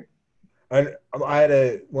hard. I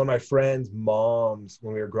had one of my friend's moms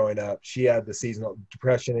when we were growing up. She had the seasonal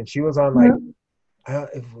depression, and she was on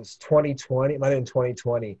it was 2020, it might have been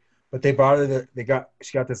 2020, but they brought her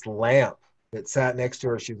she got this lamp that sat next to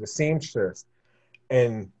her. She was a seamstress,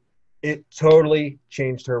 and it totally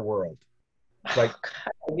changed her world. Like,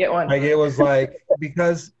 I get one. Like it was like,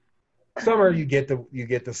 because summer you get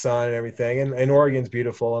the sun and everything, and Oregon's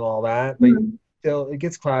beautiful and all that, but still it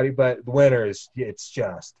gets cloudy. But the winter it's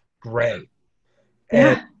just great.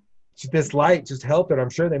 And this light just helped it. I'm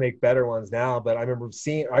sure they make better ones now, but I remember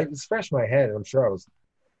seeing, it was fresh in my head, and I'm sure I was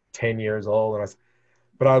 10 years old,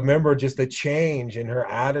 but I remember just the change in her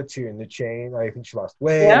attitude and the change. I think she lost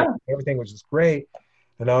weight. Yeah. Everything was just great.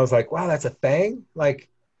 And I was like, wow, that's a thing? Like,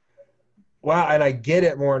 wow. And I get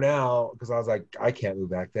it more now because I was like, I can't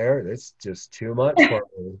move back there. It's just too much for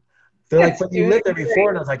me. They're like, but you lived there before.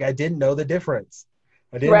 And I was like, I didn't know the difference.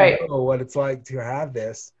 I didn't know what it's like to have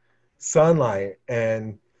this sunlight.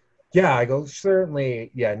 And yeah, I go,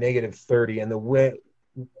 certainly, yeah, -30. And the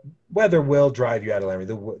weather will drive you out of Laramie.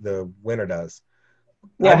 The winter does.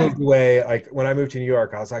 Yeah. I moved away, like when I moved to New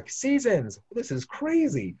York, I was like, seasons, this is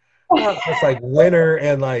crazy. It's like winter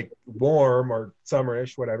and like warm or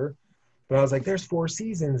summerish, whatever. But I was like, there's 4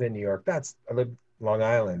 seasons in New York. I live Long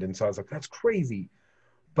Island. And so I was like, that's crazy.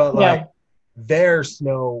 But like their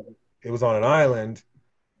snow, it was on an island.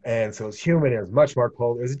 And so it was humid. It was much more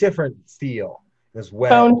cold. It was a different feel. It was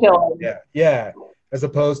wet. Yeah. Yeah. As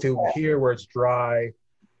opposed to here where it's dry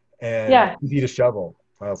and easy to shovel.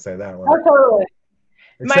 I'll say that one. Oh, totally.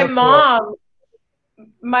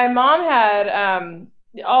 My mom had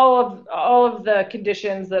all of the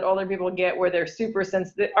conditions that older people get where they're super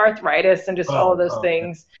sensitive, arthritis and just all of those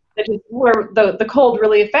things that just where the cold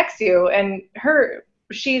really affects you. And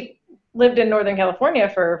she lived in Northern California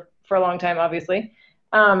for a long time, obviously.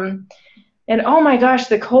 And oh my gosh,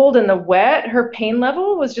 the cold and the wet, her pain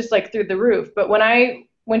level was just like through the roof. But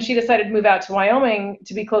when she decided to move out to Wyoming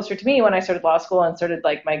to be closer to me when I started law school and started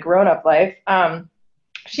like my grown-up life,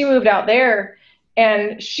 she moved out there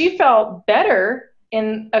and she felt better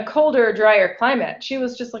in a colder, drier climate. She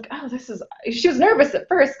was just like, she was nervous at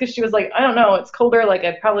first because she was like, I don't know, it's colder. Like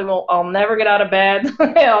I'll never get out of bed.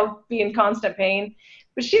 I'll be in constant pain.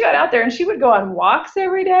 But she got out there and she would go on walks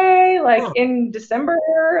every day, like in December.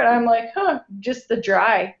 And I'm like, just the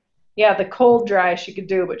dry. Yeah, the cold dry she could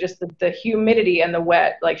do, but just the humidity and the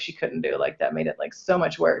wet, like she couldn't do. Like that made it like so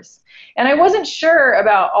much worse. And I wasn't sure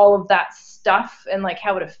about all of that stuff and like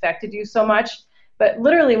how it affected you so much. But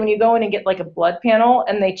literally when you go in and get like a blood panel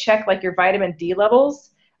and they check like your vitamin D levels,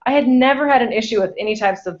 I had never had an issue with any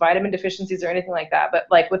types of vitamin deficiencies or anything like that. But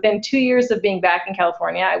like within 2 years of being back in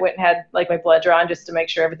California, I went and had like my blood drawn just to make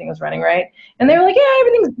sure everything was running right. And they were like, yeah,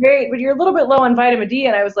 everything's great, but you're a little bit low on vitamin D.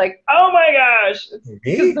 And I was like, oh my gosh, it's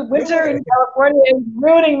because the winter in California is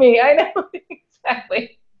ruining me. I know,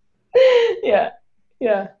 exactly. Yeah.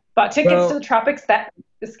 Bought tickets to the tropics.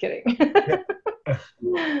 Just kidding.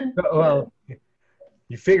 Well,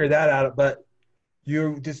 you figured that out, but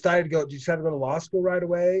you decided to go to law school right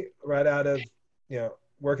away, right out of,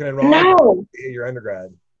 working in Raleigh? No. Your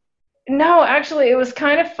undergrad? No, actually, it was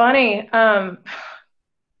kind of funny.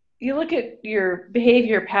 You look at your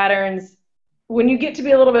behavior patterns. When you get to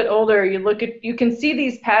be a little bit older, you can see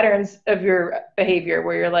these patterns of your behavior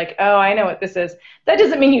where you're like, oh, I know what this is. That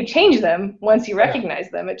doesn't mean you change them once you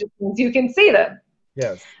recognize them. It just means you can see them.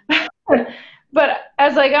 Yes. But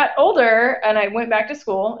as I got older and I went back to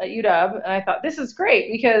school at UW, and I thought, this is great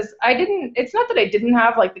because it's not that I didn't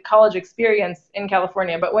have like the college experience in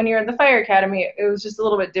California, but when you're in the fire academy, it was just a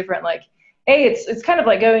little bit different. Like, it's kind of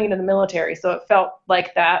like going into the military. So it felt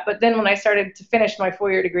like that. But then when I started to finish my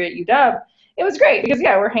 4-year degree at UW, it was great because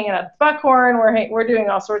we're hanging out at Buckhorn. We're doing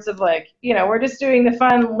all sorts of we're just doing the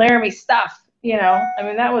fun Laramie stuff.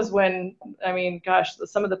 That was when, gosh,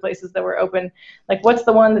 some of the places that were open, like what's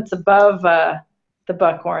the one that's above the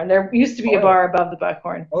Buckhorn? There used to be a bar above the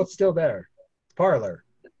Buckhorn. Oh, it's still there. Parlor.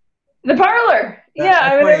 The Parlor.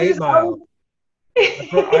 That's my 8 Mile.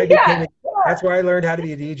 That's where I learned how to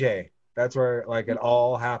be a DJ. That's where it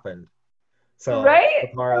all happened. So right?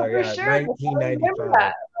 The Parlor, for sure.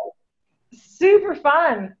 1995. Super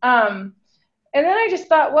fun. And then I just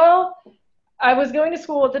thought, well, I was going to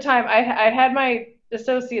school at the time. I had my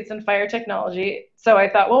associates in fire technology. So I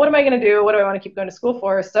thought, well, what am I going to do? What do I want to keep going to school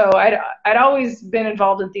for? So I'd always been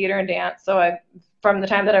involved in theater and dance. So from the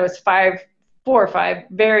time that I was 4 or 5,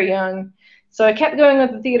 very young. So I kept going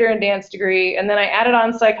with the theater and dance degree. And then I added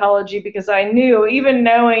on psychology because I knew, even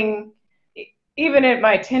in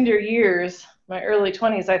my tender years, my early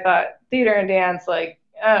 20s, I thought theater and dance,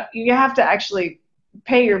 you have to actually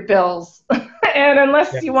pay your bills. And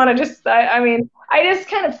unless you want to just, I just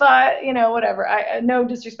kind of thought, whatever. No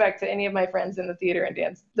disrespect to any of my friends in the theater and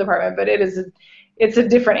dance department, but it's a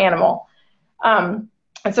different animal. And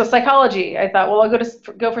so psychology, I thought, well,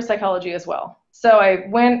 I'll go for psychology as well. So I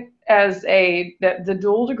went as the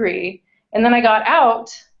dual degree, and then I got out,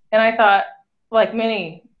 and I thought, like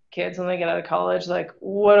many kids when they get out of college,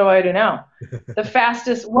 what do I do now?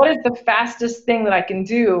 What is the fastest thing that I can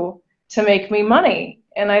do to make me money?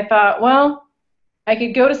 And I thought, well, I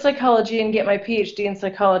could go to psychology and get my PhD in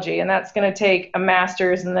psychology, and that's going to take a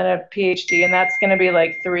master's and then a PhD, and that's going to be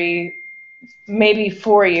like 3, maybe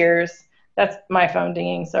 4 years. That's my phone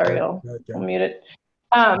dinging. Sorry, I'll mute it.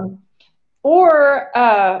 Or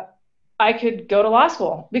I could go to law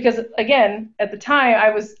school because, again, at the time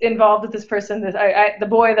I was involved with this person. The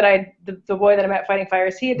boy that I met fighting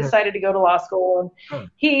fires. He had decided to go to law school, and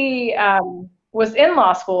he was in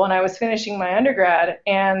law school, and I was finishing my undergrad,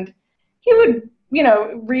 and he would,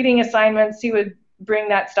 reading assignments. He would bring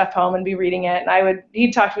that stuff home and be reading it, and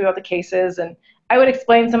he'd talk to me about the cases, and I would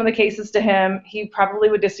explain some of the cases to him. He probably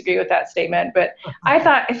would disagree with that statement, but I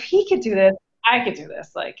thought if he could do this, I could do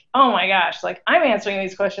this. Like, oh my gosh, like I'm answering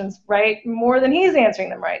these questions right more than he's answering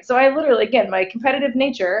them right. So I literally, again, my competitive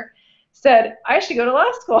nature said I should go to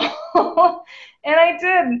law school. And I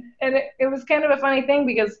did. And it was kind of a funny thing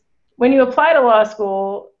because when you apply to law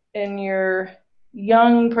school in your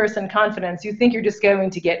young person confidence, you think you're just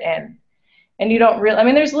going to get in. And you don't really, I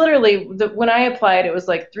mean, there's literally, when I applied, it was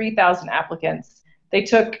like 3,000 applicants. They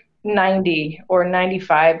took 90 or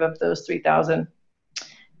 95 of those 3,000.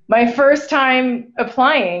 My first time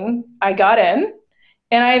applying, I got in,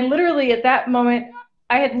 and I literally at that moment,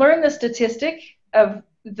 I had learned the statistic of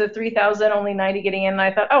the 3,000, only 90 getting in, and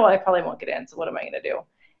I thought, oh, well, I probably won't get in, so what am I going to do?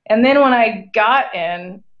 And then when I got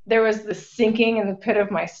in, there was this sinking in the pit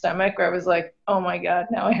of my stomach where I was like, oh my God,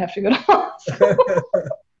 now I have to go to law school.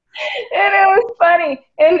 And it was funny.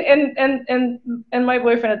 And my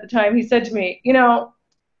boyfriend at the time, he said to me,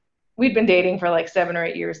 we'd been dating for like 7 or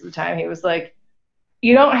 8 years at the time. He was like,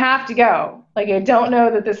 you don't have to go. Like, I don't know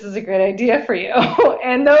that this is a great idea for you.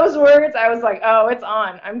 And those words, I was like, oh, it's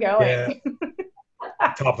on. I'm going.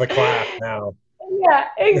 Yeah. Top of the class now. Yeah,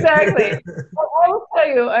 exactly. I will tell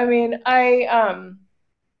you, I mean,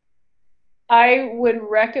 I would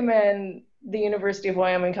recommend the University of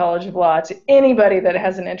Wyoming College of Law to anybody that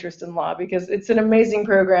has an interest in law because it's an amazing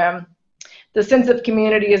program. The sense of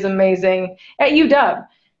community is amazing. At UW,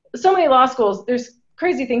 so many law schools, there's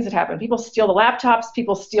crazy things that happen. People steal the laptops.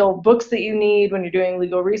 People steal books that you need when you're doing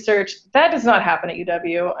legal research. That does not happen at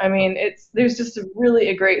UW. I mean, there's just really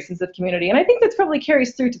a great sense of community. And I think that probably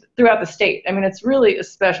carries throughout the state. I mean, it's really a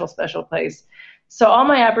special, special place. So all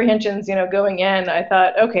my apprehensions, going in, I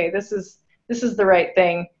thought, okay, this is the right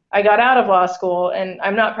thing. I got out of law school and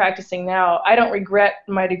I'm not practicing now. I don't regret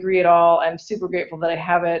my degree at all. I'm super grateful that I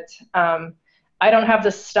have it. I don't have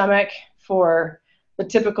the stomach for the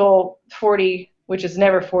typical 40, which is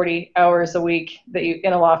never 40 hours a week that you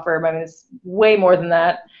in a law firm. I mean, it's way more than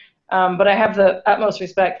that. But I have the utmost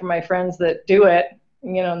respect for my friends that do it,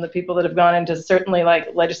 and the people that have gone into certainly like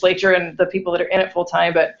legislature and the people that are in it full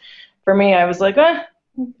time. But for me, I was like,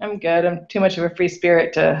 I'm good. I'm too much of a free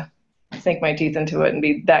spirit to sink my teeth into it and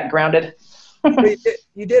be that grounded.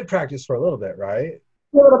 You did practice for a little bit, right?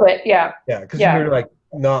 A little bit, yeah. Yeah, because you're like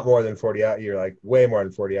not more than 40 hours. You're like way more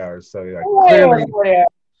than 40 hours. So you're like way more than 40 hours.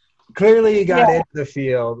 Clearly you got into the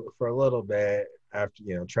field for a little bit after,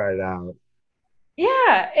 tried it out.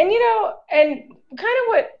 Yeah. And, and kind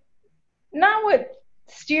of not what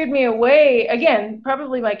steered me away, again,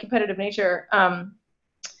 probably my competitive nature.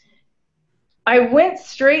 I went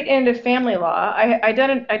straight into family law. I did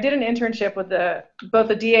an internship with both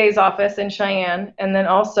the DA's office in Cheyenne and then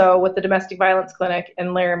also with the domestic violence clinic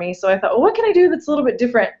in Laramie. So I thought, well, what can I do that's a little bit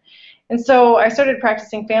different? And so I started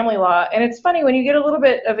practicing family law. And it's funny, when you get a little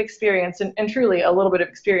bit of experience, and truly a little bit of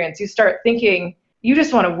experience, you start thinking you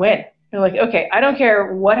just want to win. You're like, okay, I don't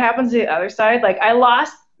care what happens to the other side. Like, I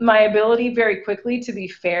lost my ability very quickly to be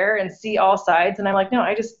fair and see all sides. And I'm like, no,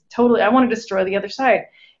 I want to destroy the other side.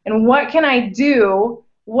 And what can I do?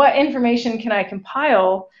 What information can I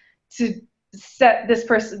compile to set this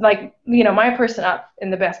person, my person up in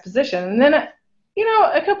the best position? And then,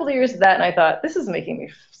 a couple of years of that, and I thought, this is making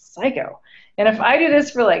me psycho. And if I do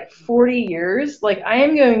this for like 40 years, like I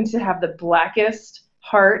am going to have the blackest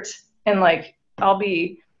heart, and like I'll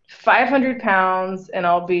be 500 pounds and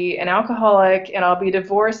I'll be an alcoholic and I'll be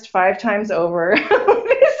divorced 5 times over.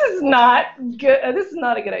 This is not good. This is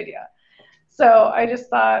not a good idea. So I just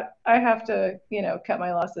thought I have to, cut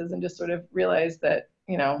my losses and just sort of realize that,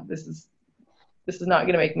 this is not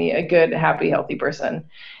going to make me a good, happy, healthy person.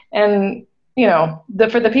 And,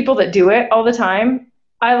 for the people that do it all the time,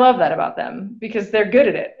 I love that about them because they're good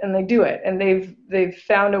at it and they do it and they've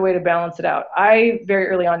found a way to balance it out. I very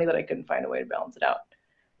early on knew that I couldn't find a way to balance it out.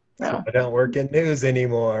 No. I don't work in news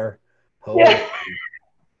anymore. Yeah.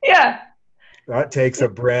 Yeah. That takes a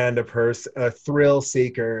brand of a thrill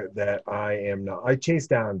seeker that I am not. I chase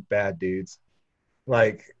down bad dudes,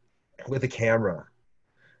 like with a camera,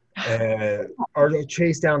 or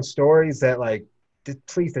chase down stories that like the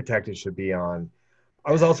police detectives should be on.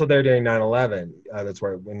 I was also there during 9/11. That's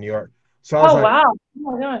where in New York. So I was Oh, like, wow.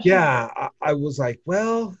 Oh my gosh. yeah, I was like,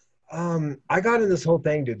 well, I got in this whole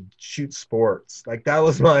thing to shoot sports. Like that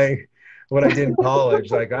was my what I did in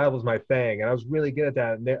college. Like that was my thing, and I was really good at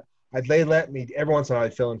that. And they let me every once in a while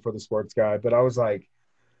I'd fill in for the sports guy, but I was like,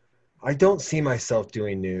 I don't see myself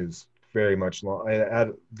doing news very much long, at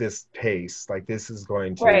this pace. Like this is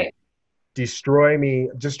going to Right. destroy me,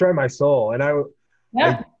 destroy my soul. And I,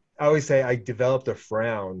 Yeah. I always say I developed a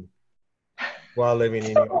frown while living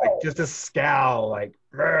in New York, like just a scowl, like,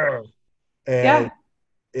 "Grr." And Yeah.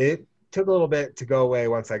 it took a little bit to go away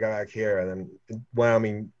once I got back here. And then, well, I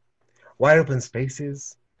mean, wide open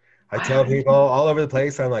spaces. I tell people all over the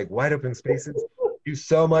place, I'm like, wide open spaces do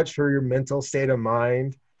so much for your mental state of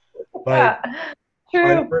mind. Like, Yeah. I True.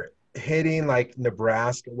 remember hitting like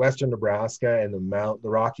Nebraska, Western Nebraska, and the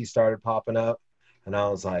Rockies started popping up, and I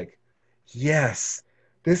was like, yes,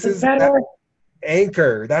 this It's is that better.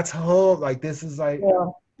 anchor. That's home. Like this is like Yeah.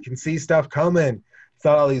 you can see stuff coming.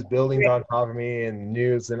 Saw all these buildings on top of me and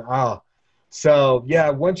news and so yeah.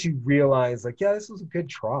 Once you realize like yeah, this was a good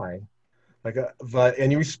try. Like, but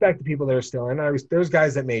and you respect the people that are still in. There's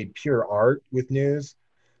guys that made pure art with news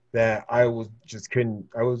that I was just couldn't.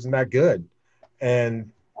 I wasn't that good,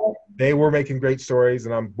 and they were making great stories,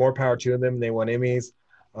 and I'm more power to them. They won Emmys,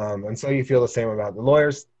 and so you feel the same about the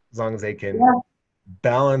lawyers as long as they can Yeah.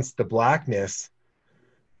 balance the blackness.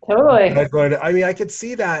 Totally. I mean, I could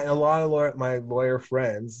see that in a lot of my lawyer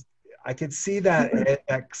friends. I could see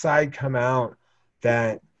that side come out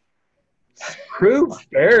that screw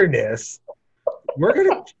fairness. We're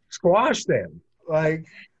gonna squash them. Like,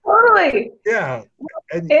 Totally. yeah,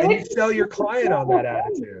 and And you sell your client on that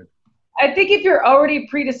attitude. I think if you're already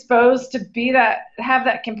predisposed to be that, have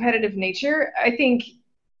that competitive nature, I think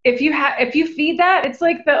if you feed that, it's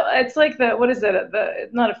like the what is it? The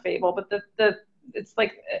not a fable, but the it's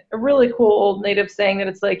like a really cool old native saying that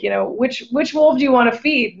it's like, you know, which wolf do you want to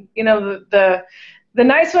feed? You know, the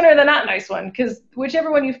nice one or the not nice one, because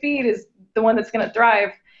whichever one you feed is the one that's going to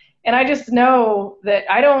thrive. And I just know that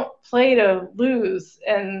I don't play to lose,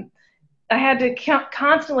 and I had to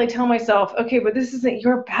constantly tell myself, okay, but this isn't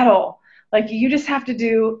your battle. Like, you just have to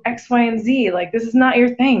do X, Y, and Z. Like, this is not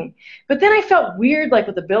your thing. But then I felt weird, like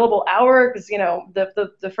with the billable hour, because, you know,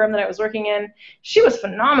 the firm that I was working in, she was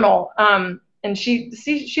phenomenal. And she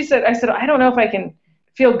said, I said, I don't know if I can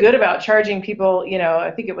feel good about charging people, you know,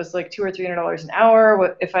 I think it was like $200 or $300 an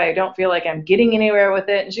hour if I don't feel like I'm getting anywhere with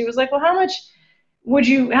it. And she was like, well, how much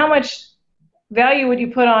value would you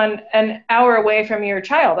put on an hour away from your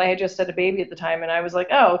child? I had just had a baby at the time, and I was like,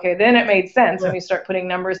 oh, okay. Then it made sense Yeah, when you start putting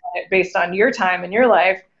numbers on it based on your time and your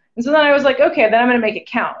life. And so then I was like, okay, then I'm going to make it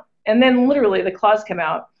count. And then literally the clause come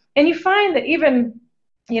out, and you find that even,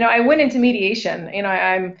 you know, I went into mediation. You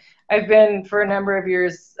know, I've been for a number of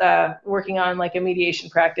years working on like a mediation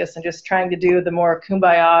practice and just trying to do the more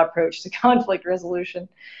kumbaya approach to conflict resolution.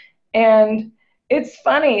 And it's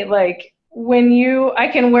funny, like I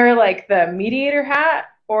can wear like the mediator hat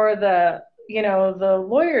or the, you know, the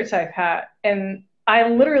lawyer type hat. And I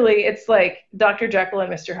literally, it's like Dr. Jekyll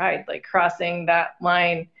and Mr. Hyde, like crossing that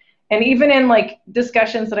line. And even in like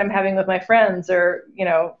discussions that I'm having with my friends or, you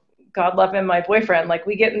know, God love him, my boyfriend, like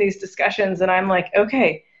we get in these discussions and I'm like,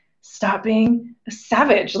 okay, stop being a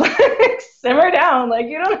savage, like simmer down. Like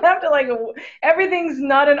you don't have to like, everything's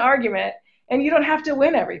not an argument and you don't have to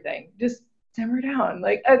win everything. Just simmer down.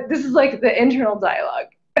 Like this is like the internal dialogue.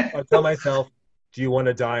 I tell myself, do you want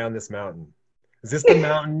to die on this mountain? Is this the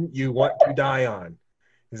mountain you want to die on?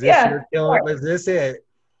 Is this Yeah. your killing? Is this it?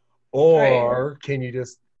 Right. Or can you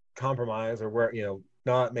just compromise or where,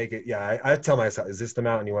 not make it? Yeah, I tell myself, is this the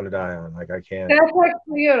mountain you want to die on? Like, I can't. That's like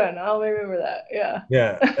Toyota. I'll remember that. Yeah.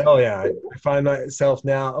 Yeah. Oh, yeah. I find myself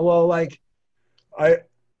now, well, like, I,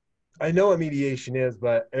 I know what mediation is,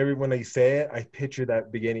 but when I say it, I picture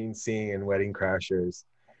that beginning scene in Wedding Crashers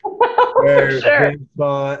For where sure. Vince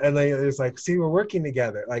Vaughn and like it's like, see, we're working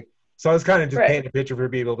together. Like, so I was kind of just Right. painting a picture for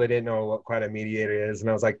people that didn't know what quite a mediator is, and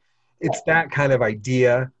I was like, it's that kind of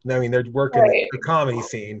idea. I mean, they're working Right. the comedy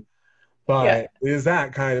scene, Yeah. but is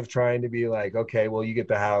that kind of trying to be like, okay, well, you get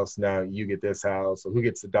the house now, you get this house, so who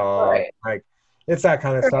gets the dog? Right. Like, it's that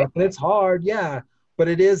kind of Right. stuff, and it's hard, yeah, but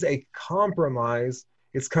it is a compromise.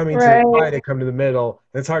 It's coming to Right. try to come to the middle,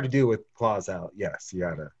 and it's hard to do with claws out. Yes, you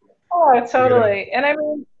gotta Oh, figure it out. totally. And I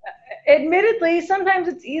mean, admittedly, sometimes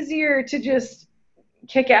it's easier to just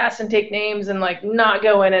kick ass and take names and like not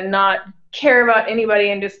go in and not care about anybody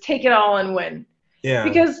and just take it all and win. Yeah,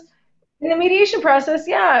 Because in the mediation process,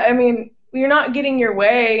 yeah, I mean, you're not getting your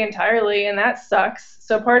way entirely, and that sucks.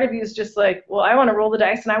 So part of you is just like, well, I want to roll the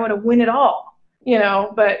dice and I want to win it all, you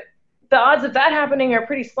know. But the odds of that happening are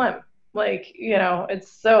pretty slim. Like,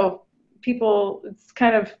 it's so people, it's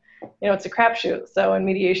kind of, it's a crapshoot. So in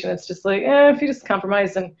mediation, it's just like, if you just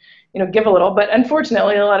compromise and, give a little. But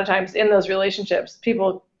unfortunately, a lot of times in those relationships,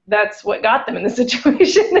 people, that's what got them in the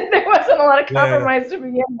situation. There wasn't a lot of compromise to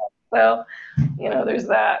begin with. So, there's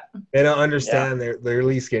that. They don't understand they're at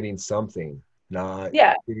least getting something, not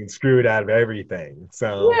getting screwed out of everything.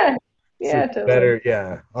 So yeah, totally. better.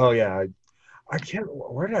 Yeah. Oh yeah. I can't.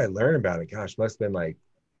 Where did I learn about it? Gosh, must have been like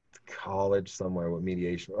college somewhere with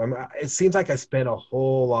mediation. It seems like I spent a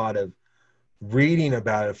whole lot of reading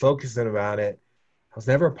about it, focusing about it. I was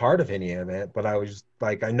never a part of any of it, but I was just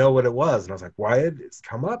like, I know what it was, and I was like, why did it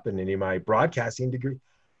come up in any of my broadcasting degree?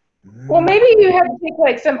 Well, maybe you have to take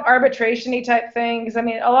like some arbitration-y type things. I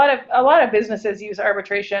mean, a lot of businesses use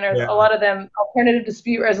arbitration, or a lot of them alternative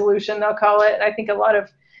dispute resolution, they'll call it. I think a lot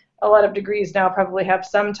of degrees now probably have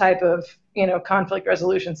some type of conflict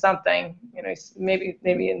resolution, something, maybe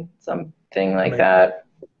in something like that.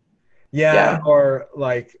 Yeah, or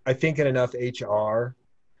like I think in enough HR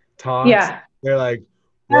talks, they're like,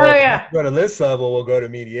 well, if you go to this level, we'll go to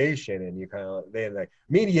mediation, and you kind of then like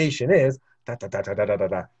mediation is da da da da da da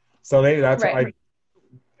da. So maybe that's why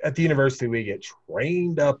at the university we get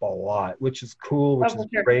trained up a lot, which is cool, which is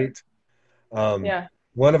great.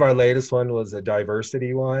 One of our latest one was a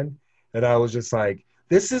diversity one, and I was just like,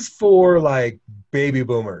 this is for like baby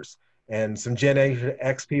boomers and some Gen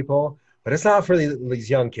X people, but it's not for these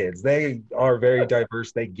young kids. They are very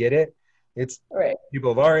diverse. They get it. It's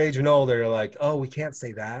people of our age and older. They're like, oh, we can't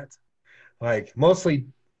say that. Like mostly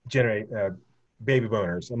baby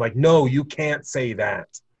boomers. I'm like, no, you can't say that.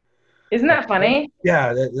 Isn't that funny?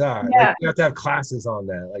 Yeah. Like, you have to have classes on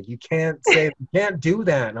that. Like you can't say, you can't do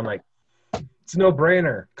that. And I'm like, it's no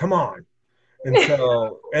brainer. Come on. And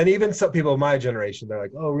so, and even some people of my generation, they're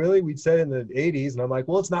like, oh, really? We said in the 80s. And I'm like,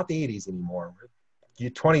 well, it's not the 80s anymore. You're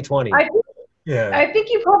 2020. I think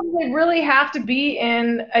you probably really have to be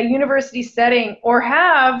in a university setting or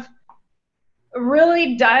have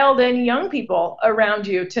really dialed in young people around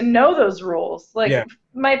you to know those rules. Like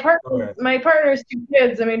my partner's two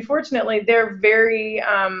kids, I mean, fortunately, they're very,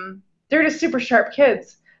 they're just super sharp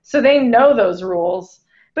kids. So they know those rules.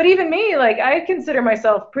 But even me, like I consider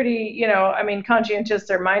myself pretty,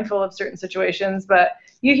 conscientious or mindful of certain situations. But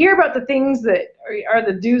you hear about the things that are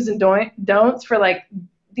the do's and don'ts for like,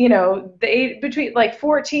 the age between like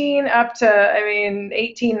 14 up to,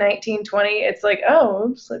 18, 19, 20. It's like, oh,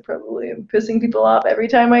 oops, I probably am pissing people off every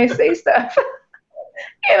time I say stuff.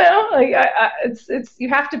 It's you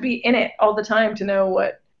have to be in it all the time to know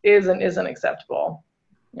what is and isn't acceptable.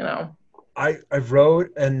 I've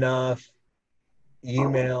wrote enough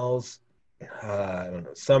emails,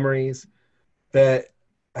 summaries that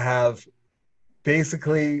have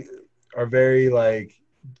basically are very like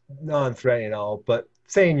non-threatening at all, but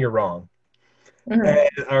saying you're wrong and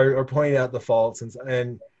are pointing out the faults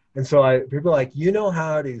and so people are like,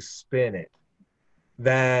 how to spin it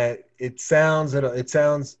that it sounds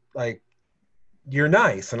like you're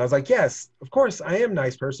nice. And I was like, yes, of course I am a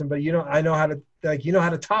nice person, but I know how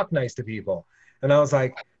to talk nice to people. And I was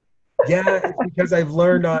like, yeah, it's because I've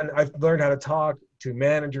learned how to talk to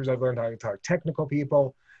managers. I've learned how to talk to technical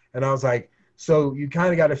people. And I was like, so you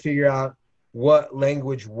kind of got to figure out what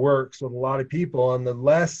language works with a lot of people, and the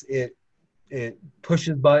less it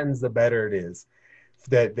pushes buttons, the better it is.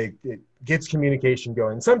 That it gets communication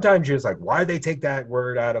going. Sometimes you're just like, why did they take that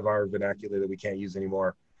word out of our vernacular that we can't use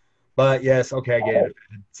anymore? But yes, okay, I get it.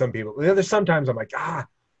 Some people. There's sometimes I'm like,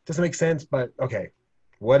 doesn't make sense, but okay,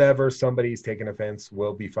 whatever. Somebody's taking offense,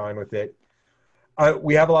 we'll be fine with it.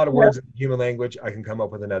 We have a lot of words in human language. I can come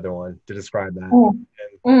up with another one to describe that.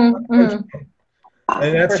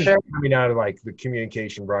 And that's just coming out of like the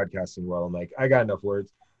communication broadcasting world. I'm like, I got enough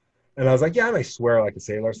words. And I was like, yeah, I may swear like a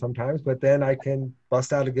sailor sometimes, but then I can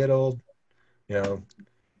bust out a good old,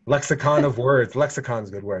 lexicon of words. Lexicon's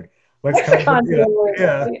a good word. Lexicon,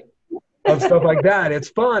 of stuff like that. It's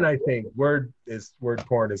fun, I think. Word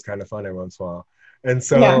porn is kind of fun every once in a while. And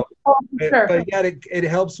so, it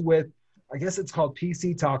helps with, I guess it's called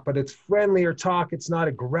PC talk, but it's friendlier talk. It's not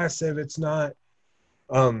aggressive. It's not,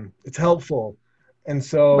 it's helpful. And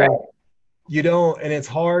so and it's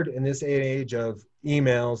hard in this age of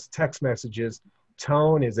emails, text messages,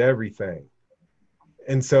 tone is everything.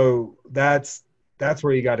 And so that's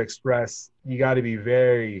where you got to express, you got to be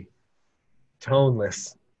very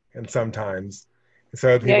toneless. And sometimes,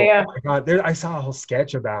 so people, oh my God, I saw a whole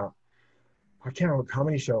sketch about, I can't remember what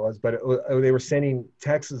comedy show it was, but they were sending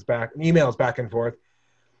emails back and forth.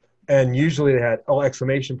 And usually they had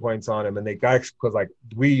exclamation points on them, and the guy was like,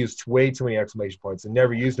 we used way too many exclamation points and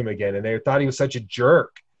never used them again. And they thought he was such a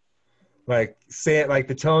jerk. Like say it, like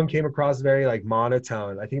the tone came across very like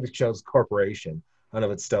monotone. I think the show's Corporation. I don't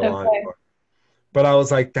know if it's still on, Okay. but I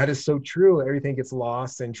was like, that is so true. Everything gets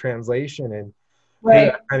lost in translation and hear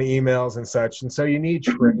Right. that kind of emails and such. And so you need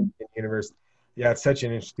training in universe. Yeah, it's such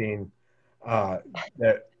an interesting uh,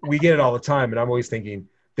 that we get it all the time. And I'm always thinking,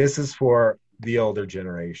 this is for the older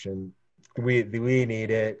generation. We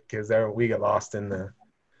need it because we get lost in the,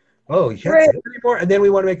 oh, you can't Right. say it anymore. And then we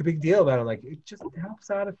want to make a big deal about it. I'm like, it just helps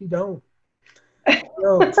out if you don't.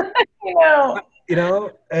 You You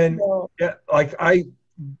know. and No. yeah, like I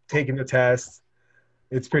taking the test.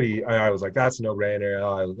 It's pretty, I was like, that's no brainer.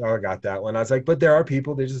 I got that one. I was like, but there are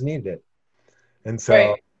people that just need it. And so,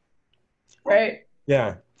 Right. Right.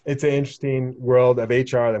 yeah, it's an interesting world of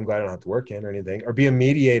HR that I'm glad I don't have to work in or anything or be a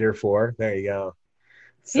mediator for. There you go.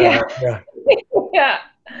 So, Yeah. yeah. Yeah.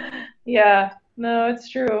 Yeah. No, it's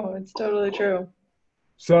true. It's totally true.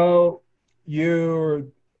 So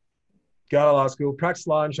you got out of law school, practiced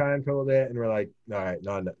law in China for a little bit, and we're like, all right,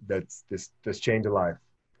 no, that's this change of life.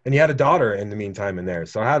 And you had a daughter in the meantime in there.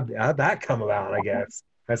 So how'd that come about, I guess?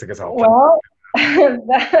 I guess I'll come. Well,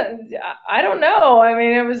 I don't know. I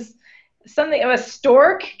mean, it was something. A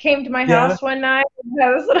stork came to my Yeah, house one night. I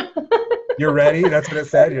was, you're ready. That's what it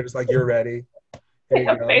said. You're just like, you're ready. There you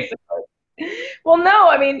yeah, go. basically. Well, no.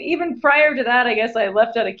 I mean, even prior to that, I guess I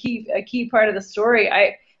left out a key part of the story.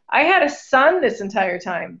 I had a son this entire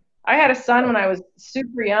time. I had a son Oh, when I was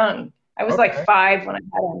super young. I was like okay. 5 when I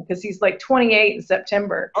had him because he's like 28 in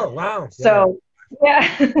September. Oh, wow. Yeah. So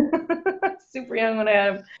yeah, super young when I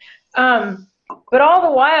had him. Um, but all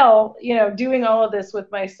the while, doing all of this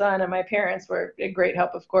with my son, and my parents were a great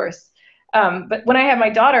help, of course. But when I had my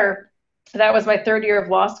daughter, that was my third year of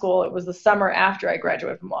law school. It was the summer after I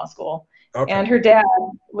graduated from law school, Okay. and her dad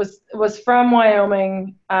was from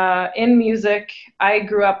Wyoming, in music. I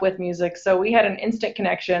grew up with music, so we had an instant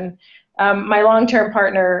connection. My long-term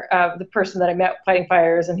partner, the person that I met fighting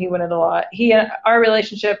fires, and he went into law. Our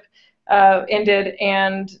relationship ended,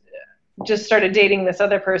 and just started dating this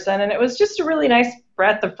other person, and it was just a really nice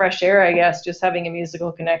breath of fresh air, I guess, just having a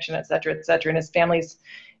musical connection, et cetera, et cetera. And his family's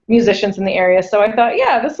musicians in the area, so I thought,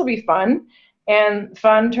 yeah, this will be fun. And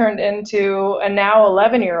fun turned into a now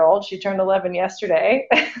 11-year-old. She turned 11 yesterday.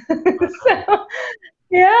 So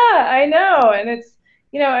yeah, I know. And it's,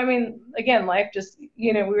 I mean, again, life just,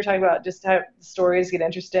 we were talking about just how stories get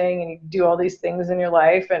interesting and you do all these things in your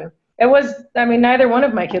life. And it was, I mean, neither one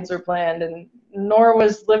of my kids were planned, and nor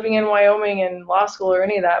was living in Wyoming and law school or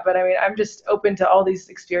any of that. But I mean, I'm just open to all these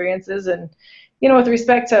experiences. And, with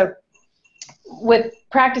respect to with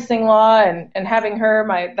practicing law and having her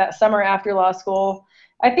that summer after law school,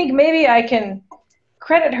 I think maybe I can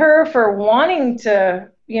credit her for wanting to,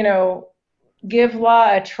 give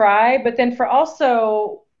law a try, but then for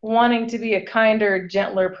also wanting to be a kinder,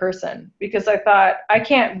 gentler person, because I thought I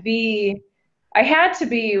had to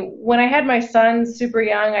be, when I had my son super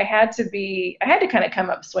young, I had to kind of come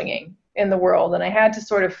up swinging in the world, and I had to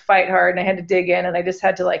sort of fight hard, and I had to dig in, and I just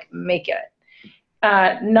had to like make it.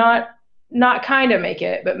 Not kind of make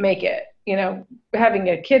it, but make it, having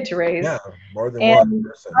a kid to raise. Yeah. More than one And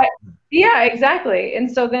person. yeah, exactly. And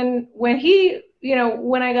so then when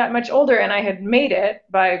I got much older and I had made it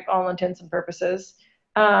by all intents and purposes,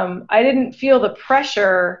 I didn't feel the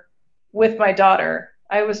pressure with my daughter.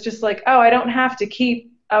 I was just like, oh, I don't have to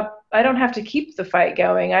keep up. I don't have to keep the fight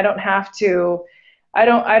going. I don't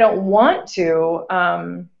want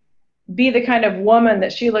to, be the kind of woman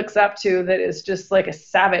that she looks up to that is just like a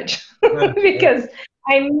savage because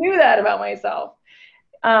I knew that about myself.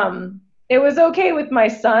 It was okay with my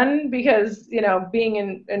son because,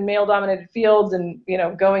 being in male dominated fields and,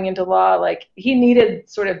 going into law, like he needed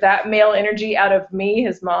sort of that male energy out of me,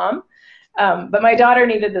 his mom. But my daughter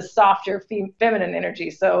needed the softer feminine energy.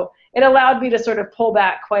 So it allowed me to sort of pull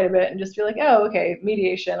back quite a bit and just be like, oh, okay,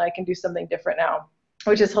 mediation, I can do something different now,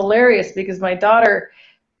 which is hilarious because my daughter,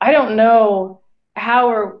 I don't know how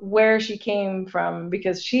or where she came from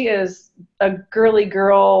because she is a girly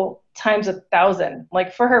girl times 1,000,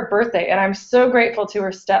 like for her birthday. And I'm so grateful to her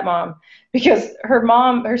stepmom because her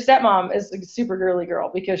stepmom is a super girly girl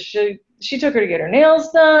because she took her to get her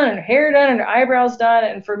nails done and her hair done and her eyebrows done.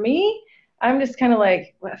 And for me, I'm just kind of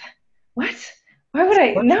like, what? Why would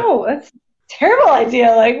I? No, that's a terrible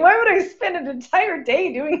idea. Like, why would I spend an entire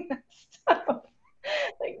day doing that stuff?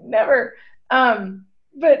 Like, never.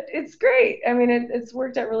 But it's great. I mean, it's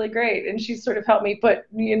worked out really great. And she's sort of helped me put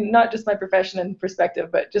not just my profession in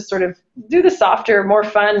perspective, but just sort of do the softer, more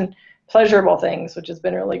fun, pleasurable things, which has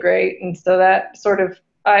been really great. And so that sort of,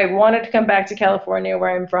 I wanted to come back to California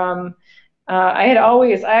where I'm from. I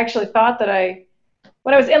actually thought that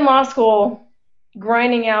when I was in law school,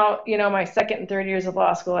 grinding out, my second and third years of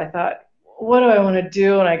law school, I thought, what do I want to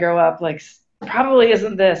do when I grow up? Like, probably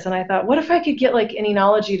isn't this. And I thought, what if I could get like an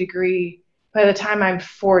enology degree by the time I'm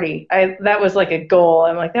 40? That was like a goal.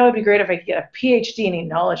 I'm like, that would be great if I could get a PhD in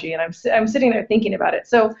enology. And I'm sitting there thinking about it.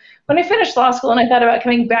 So when I finished law school and I thought about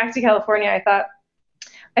coming back to California, I thought,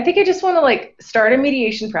 I think I just want to like start a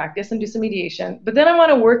mediation practice and do some mediation, but then I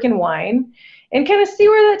want to work in wine and kind of see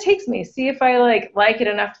where that takes me. See if I like it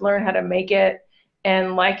enough to learn how to make it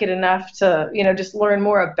and like it enough to, just learn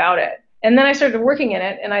more about it. And then I started working in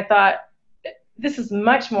it and I thought this is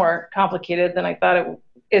much more complicated than I thought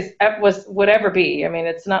would ever be. I mean,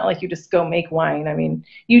 it's not like you just go make wine. I mean,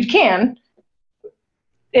 you can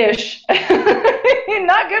ish.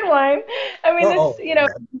 Not good wine. I mean,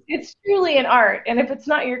 it's truly an art. And if it's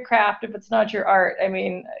not your craft, if it's not your art, I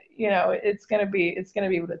mean, it's gonna be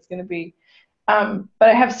what it's gonna be. But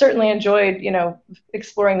I have certainly enjoyed,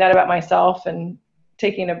 exploring that about myself and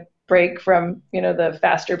taking a break from, the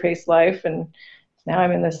faster paced life. And now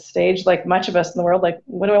I'm in this stage, like much of us in the world, like,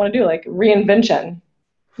 what do I want to do? Like reinvention,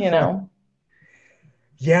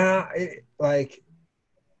 Yeah, I'm like,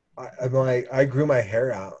 I grew my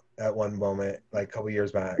hair out at one moment, like a couple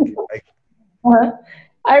years back. Uh-huh.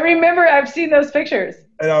 I remember I've seen those pictures.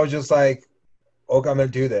 And I was just like, okay, I'm gonna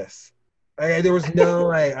do this. There was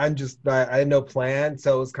no, I had no plan,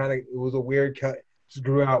 so it was a weird cut. It just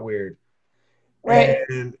grew out weird. Right.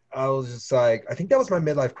 And I was just like, I think that was my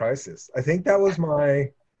midlife crisis. I think that was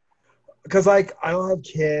because like I don't have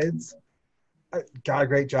kids. I got a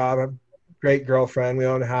great job. I have a great girlfriend. We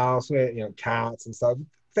own a house. We had, cats and stuff.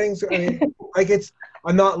 Things. I mean,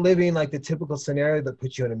 I'm not living like the typical scenario that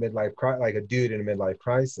puts you in a midlife crisis, like a dude in a midlife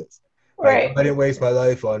crisis. Like, right. I didn't waste my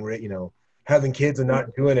life on, having kids and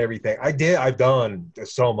not doing everything. I did. I've done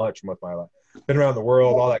so much with my life. Been around the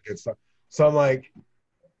world, all that good stuff. So I'm like,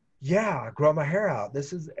 yeah, I grew my hair out.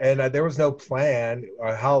 There was no plan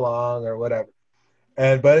or how long or whatever.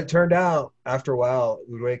 But it turned out after a while,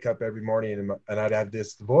 we'd wake up every morning and I'd have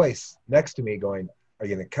this voice next to me going, "Are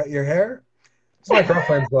you going to cut your hair?" It's my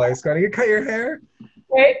girlfriend's voice going, "You cut your hair?"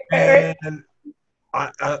 Right. And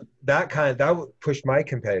that pushed my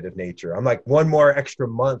competitive nature. I'm like, one more extra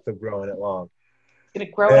month of growing it long. Gonna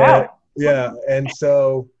grow it out. Yeah. And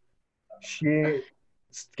so she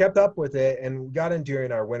kept up with it and got in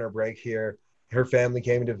during our winter break here. Her family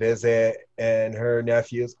came to visit and her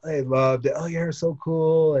nephews, they loved it. "Oh, your hair's so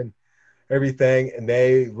cool," and everything. And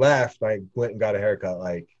they left. I went and got a haircut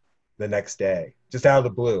like the next day, just out of the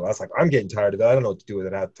blue. I was like, I'm getting tired of it. I don't know what to do with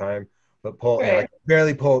it at the time, but I could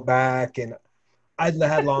barely pull it back. And I'd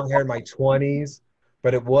had long hair in my 20s,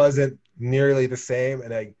 but it wasn't nearly the same.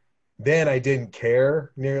 And I didn't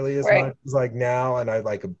care nearly as much as like now. And I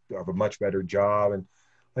have a much better job. And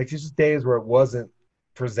like just days where it wasn't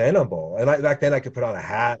presentable. And back then I could put on a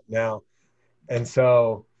hat now. And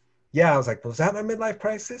so, yeah, I was like, was that my midlife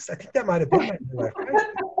crisis? I think that might have been my midlife crisis.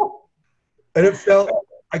 And it felt,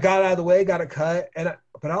 I got out of the way, got a cut.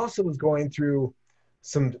 But I also was going through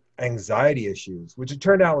some anxiety issues, which it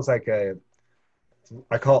turned out was like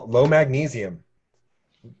I call it low magnesium,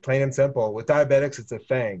 plain and simple. With diabetics, it's a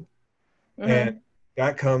thing. Mm-hmm. And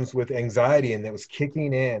that comes with anxiety, and it was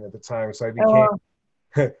kicking in at the time. So I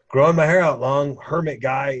became growing my hair out long, hermit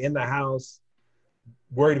guy in the house,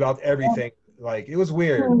 worried about everything. Like, it was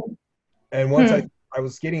weird. And once I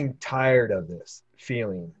was getting tired of this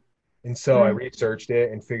feeling. And so I researched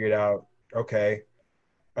it and figured out, okay.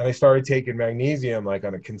 And I started taking magnesium like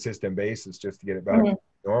on a consistent basis just to get it back to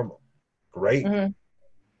normal. Great.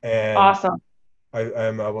 And awesome. I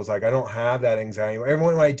was like, I don't have that anxiety.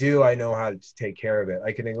 Everyone I do, I know how to take care of it.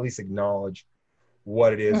 I can at least acknowledge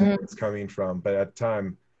what it is and where it's coming from. But at the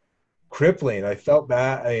time, crippling. I felt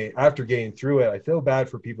bad. After getting through it, I feel bad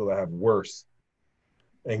for people that have worse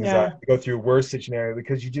anxiety, go through a worse scenario,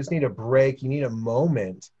 because you just need a break. You need a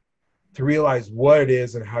moment to realize what it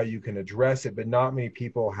is and how you can address it. But not many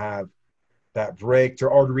people have that break to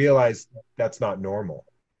realize that's not normal.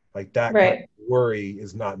 Like that kind of worry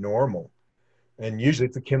is not normal. And usually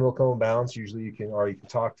it's a chemical imbalance. Usually you can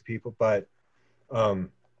talk to people. But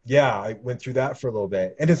I went through that for a little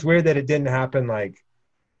bit. And it's weird that it didn't happen like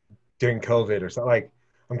during COVID or something. Like,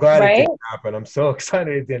 I'm glad it didn't happen. I'm so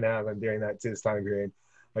excited it didn't happen during this time period.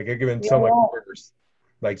 Like, I've given so much worse.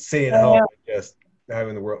 Like, sitting at home and just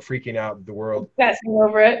having the world, freaking out the world. Obsessing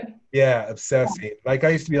over it. Yeah, obsessing. Yeah. Like, I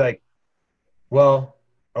used to be like, well,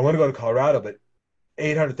 I want to go to Colorado, but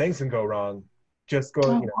 800 things can go wrong. Just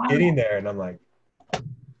go, getting there. And I'm like,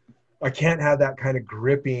 I can't have that kind of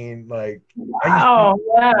gripping, like,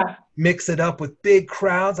 mix it up with big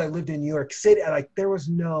crowds. I lived in New York City. Like, there was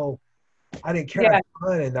no I didn't care a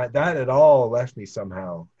ton, and that at all left me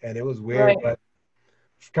somehow. And it was weird, Right. but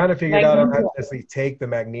kind of figured out I don't have Magnesium. to necessarily take the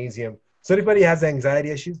magnesium. So anybody has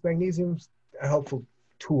anxiety issues, magnesium's a helpful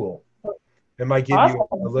tool. It might give you a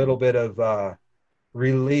Awesome. little bit of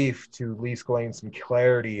relief to at least gain some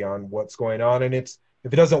clarity on what's going on. And if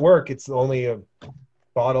it doesn't work, it's only a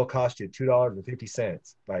bottle cost you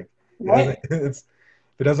 $2.50. Like it Right. doesn't, if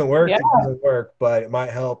it doesn't work, Yeah. it doesn't work, but it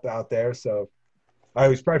might help out there. So I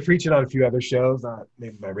was probably preaching on a few other shows, not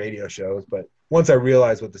maybe my radio shows, but once I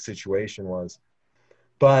realized what the situation was.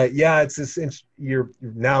 But yeah, it's this. You're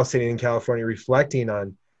now sitting in California, reflecting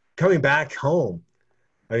on coming back home.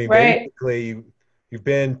 I mean, Right. basically, you've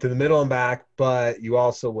been to the middle and back, but you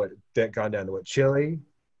also gone down to Chile,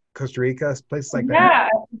 Costa Rica, places like that. Yeah.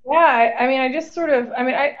 Yeah. I mean, I just sort of, I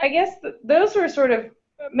mean, I guess those were sort of,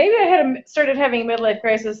 maybe I had started having a midlife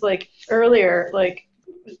crisis like earlier, like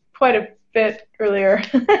quite a bit earlier.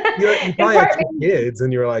 You In probably had part, two kids,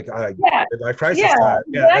 and you're like, yeah. my crisis Yeah, time.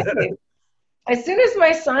 Yeah. exactly. As soon as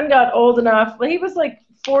my son got old enough, he was like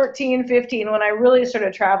 14, 15 when I really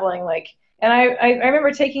started traveling. Like, and I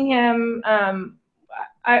remember taking him,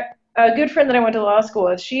 a good friend that I went to law school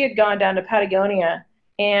with, she had gone down to Patagonia,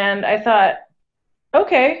 and I thought,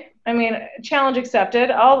 okay, I mean, challenge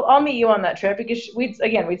accepted. I'll meet you on that trip because we'd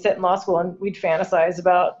sit in law school and we'd fantasize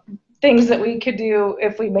about things that we could do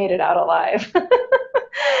if we made it out alive.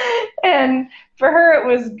 And for her, it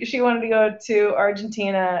was she wanted to go to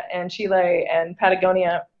Argentina and Chile and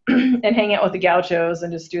Patagonia and hang out with the gauchos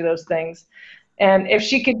and just do those things. And if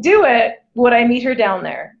she could do it, would I meet her down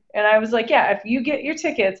there? And I was like, yeah, if you get your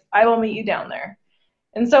tickets, I will meet you down there.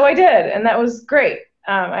 And so I did, and that was great.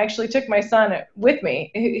 I actually took my son with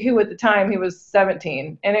me, who at the time he was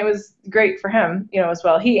 17, and it was great for him, as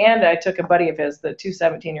well. He and I took a buddy of his, the two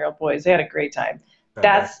 17-year-old boys. They had a great time.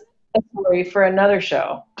 That's a story for another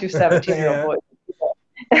show, two 17-year-old boys.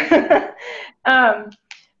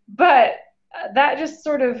 But that just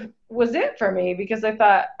sort of was it for me because I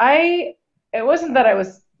thought it wasn't that I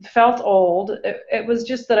felt old. It was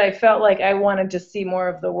just that I felt like I wanted to see more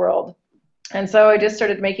of the world. And so I just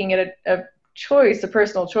started making it a choice, a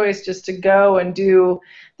personal choice, just to go and do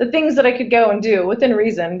the things that I could go and do within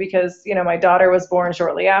reason because, my daughter was born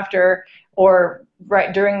shortly after or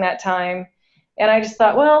right during that time. And I just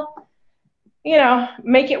thought, well,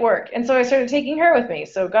 make it work. And so I started taking her with me.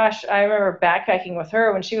 So gosh, I remember backpacking with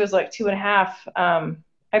her when she was like 2.5.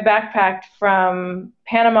 I backpacked from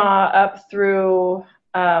Panama up through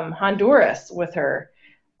Honduras with her,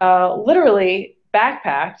 literally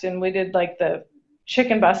backpacked, and we did like the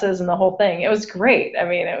chicken buses and the whole thing. It was great. I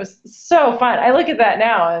mean, it was so fun. I look at that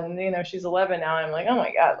now, and she's 11 now. I'm like, oh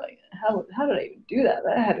my god, like how did I even do that?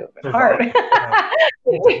 That had to have been hard. I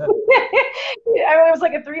mean, it was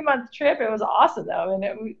like a 3-month trip. It was awesome though,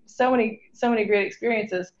 and so many great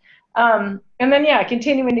experiences. And then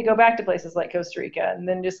continuing to go back to places like Costa Rica, and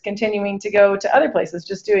then just continuing to go to other places,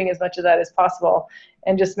 just doing as much of that as possible,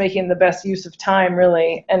 and just making the best use of time,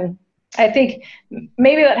 really. And I think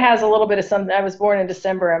maybe that has a little bit of something. I was born in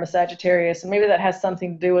December. I'm a Sagittarius, and maybe that has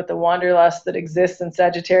something to do with the wanderlust that exists in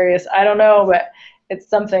Sagittarius. I don't know, but it's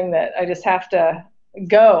something that I just have to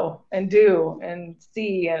go and do and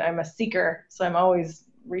see. And I'm a seeker, so I'm always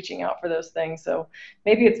reaching out for those things. So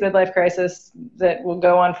maybe it's midlife crisis that will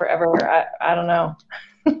go on forever. I don't know.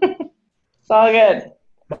 It's all good.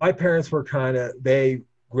 My parents were they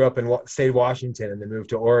grew up in state of Washington and then moved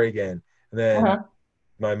to Oregon. And then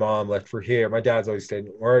my mom left for here. My dad's always stayed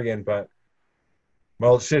in Oregon, but my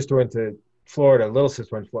older sister went to Florida. Little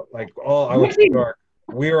sister went to Florida. I went to New York.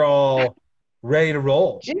 We were all ready to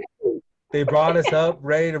roll. They brought us up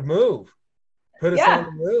ready to move, put us on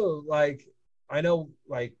the move. Like, I know,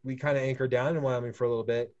 like, we kind of anchored down in Wyoming for a little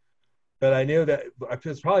bit, but I knew that it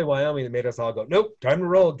was probably Wyoming that made us all go, nope, time to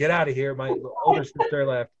roll, get out of here. My older sister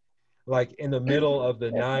left, like, in the middle of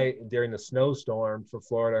the night during the snowstorm for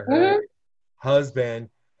Florida. Her husband,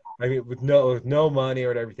 I mean, with no money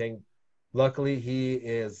or everything, luckily he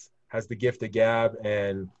has the gift of gab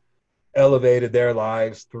and elevated their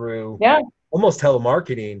lives through almost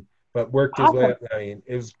telemarketing, but worked his way up. I mean,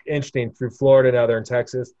 it was interesting through Florida. Now they're in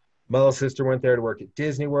Texas. My little sister went there to work at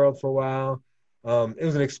Disney World for a while. It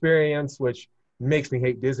was an experience which makes me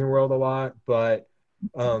hate Disney World a lot, but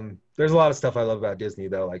there's a lot of stuff I love about Disney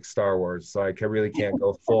though, like Star Wars. So I really can't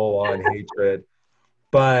go full on hatred.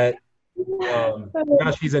 But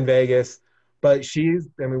now she's in Vegas. But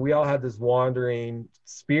we all had this wandering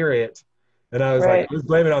spirit, and I was like, let's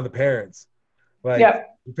blame it on the parents. Like,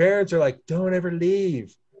 the parents are like, don't ever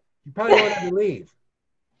leave. You probably won't ever leave.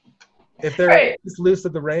 If they're just loose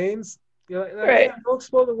at the reins, You're like, Right. yeah, go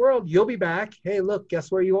explore the world. You'll be back. Hey, look, guess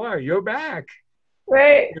where you are? You're back.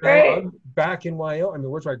 Right. You know, Right. I'm back in Wyoming. I mean,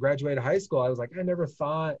 where's where I graduated high school? I was like, I never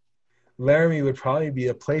thought Laramie would probably be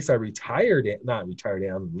a place I retired in. Not retired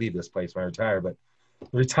in. I'm gonna leave this place when I retire, but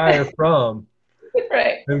retire from.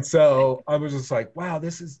 Right. And so I was just like, wow,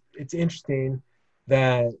 it's interesting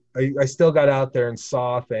that I still got out there and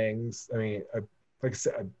saw things. I mean, like I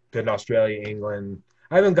said, I've been to Australia, England.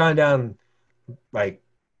 I haven't gone down like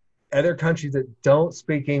other countries that don't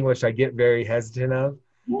speak English. I get very hesitant of.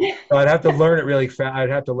 So I'd have to learn it really fast. I'd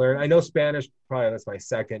have to learn. I know Spanish, probably that's my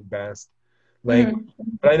second best language,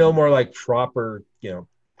 but I know more like proper,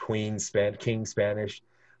 King Spanish.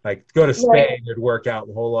 Like to go to Spain, it'd work out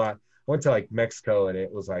a whole lot. I went to like Mexico, and it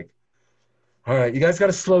was like, all right, you guys got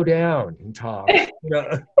to slow down and talk.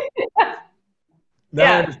 Now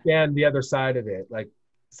I understand the other side of it. Like,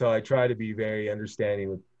 so I try to be very understanding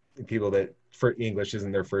with people that for English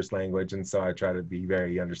isn't their first language, and so I try to be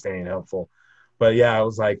very understanding and helpful. But yeah, I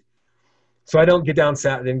was like, so I don't get down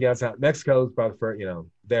south. Didn't get down south. Mexico is probably for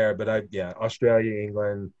there, but Australia,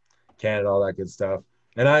 England, Canada, all that good stuff.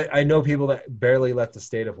 And I know people that barely left the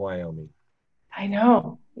state of Wyoming. I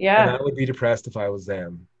know. Yeah. And I would be depressed if I was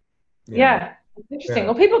them. Yeah. It's interesting.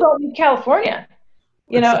 Well, people don't leave California.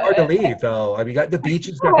 It's hard to leave, though. I mean, you got the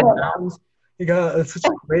beaches, got the mountains. You got such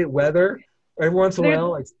great weather. Every once in a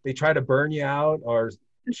while, like, they try to burn you out or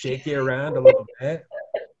shake you around a little bit.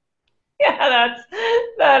 Yeah,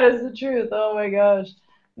 that is the truth. Oh my gosh.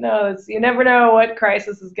 No, you never know what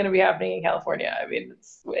crisis is going to be happening in California. I mean,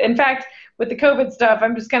 in fact, with the COVID stuff,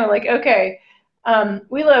 I'm just kind of like, okay,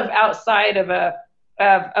 we live outside of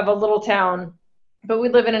a little town, but we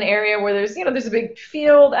live in an area where there's a big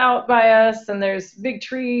field out by us, and there's big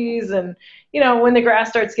trees, and when the grass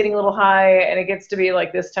starts getting a little high and it gets to be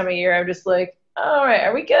like this time of year, I'm just like, all right,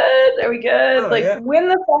 are we good? Are we good? When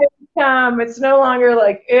the fires come, it's no longer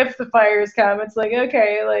like if the fires come. It's like,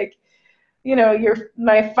 okay, like,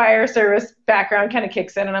 my fire service background kind of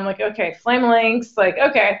kicks in, and I'm like, okay, flame links, like,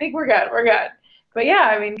 okay, I think we're good. But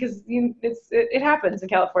yeah, I mean, because it happens in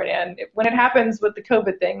California, and when it happens with the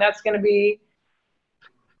COVID thing, that's going to be,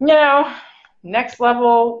 next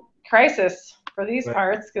level crisis for these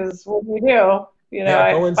parts. Because what do we do?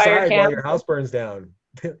 Go inside while your house burns down.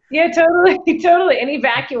 Yeah, totally. And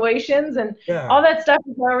evacuations and all that stuff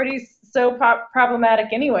is already so problematic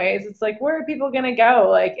anyways. It's like, where are people going to go?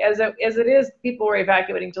 Like, as it is, people were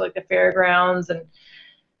evacuating to like the fairgrounds, and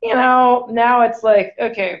now it's like,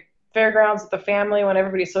 okay, fairgrounds with the family when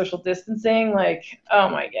everybody's social distancing, like, oh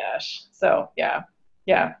my gosh. So yeah.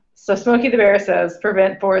 So Smokey the Bear says,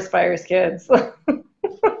 prevent forest fires, kids.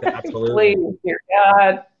 Absolutely. Please, dear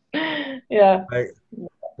God. Yeah.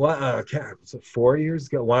 Was it 4 years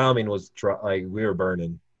ago? Wyoming was like, we were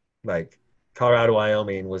burning. Like, Colorado,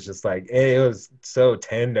 Wyoming was just like, it was so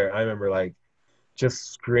tender. I remember like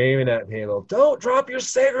just screaming at people, don't drop your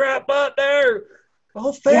cigarette butt there. The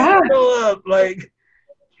whole thing go up. Like,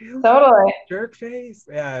 totally. Jerk face.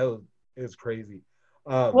 Yeah, it was crazy.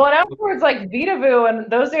 Well, and afterwards, like Vitavue and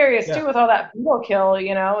those areas too, with all that beetle kill,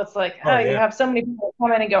 it's like, you have so many people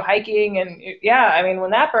come in and go hiking, and I mean, when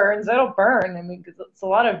that burns, it'll burn. I mean, because it's a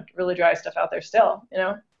lot of really dry stuff out there still,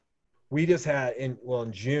 We just had in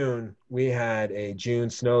June, we had a June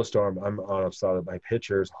snowstorm. I saw my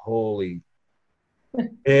pictures. Holy,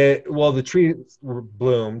 the trees were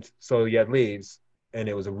bloomed, so you had leaves, and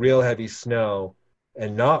it was a real heavy snow,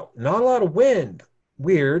 and not a lot of wind.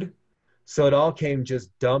 Weird. So it all came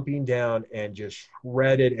just dumping down and just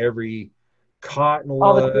shredded every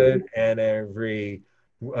cottonwood and every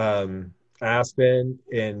aspen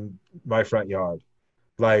in my front yard.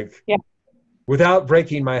 Like, without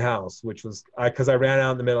breaking my house, which was because I ran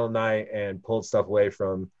out in the middle of the night and pulled stuff away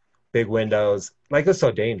from big windows. Like, it's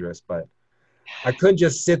so dangerous, but I couldn't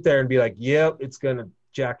just sit there and be like, yep, it's going to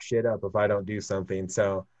jack shit up if I don't do something.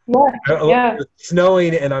 So it's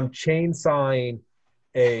snowing, and I'm chainsawing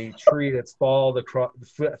a tree that's fell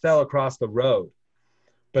across the road,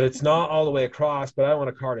 but it's not all the way across, but I don't want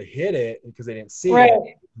a car to hit it because they didn't see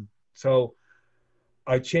it. So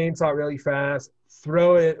I chainsaw it really fast,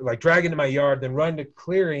 throw it, like drag it into my yard, then run to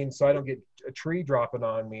clearing so I don't get a tree dropping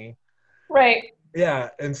on me. Right. Yeah.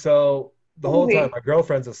 And so the whole time my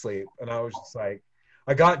girlfriend's asleep, and I was just like,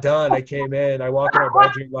 I got done, I came in, I walk in our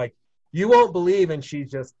bedroom, like, you won't believe, and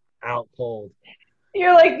she's just out cold.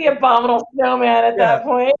 You're like the abominable snowman at that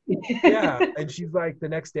point. Yeah. And she's like, the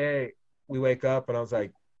next day we wake up, and I was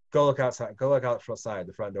like, go look outside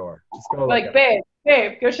the front door. Just go like, babe,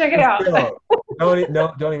 go check it out.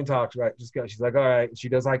 Don't even talk. Right. Just go. She's like, all right. She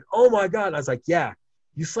does like, oh my God. And I was like, yeah,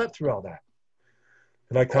 you slept through all that.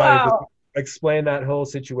 And I kind of explain that whole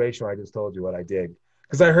situation where I just told you what I did.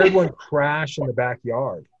 Because I heard one crash in the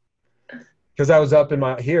backyard. Because I was up in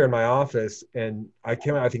my office, and I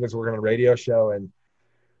came out, I think I was working on a radio show, and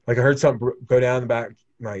like I heard something go down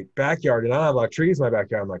my backyard, and I don't have a lot of trees in my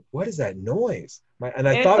backyard. I'm like, what is that noise? And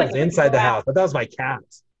I thought it was inside the house, but that was my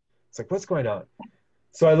cats. It's like, what's going on?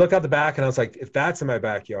 So I look out the back, and I was like, if that's in my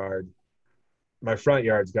backyard, my front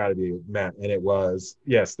yard's got to be met. And it was.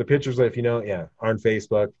 Yes, the pictures, if you know, yeah, on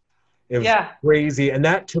Facebook. It was crazy. And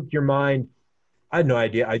that took your mind. I had no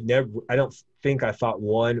idea. I don't think I thought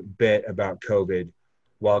one bit about COVID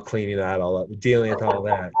while cleaning that all up, dealing with all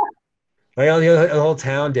that. Like the whole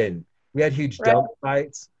town didn't. We had huge dump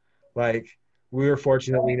sites. Like we were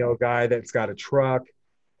fortunate, we know a guy that's got a truck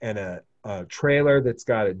and a trailer that's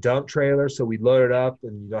got a dump trailer. So we load it up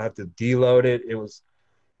and you don't have to deload it.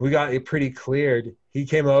 We got it pretty cleared. He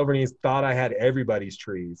came over and he thought I had everybody's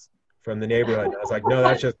trees from the neighborhood. I was like, no,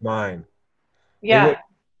 that's just mine. Yeah.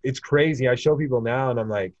 It's crazy. I show people now and I'm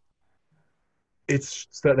like,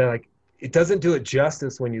 they're like, it doesn't do it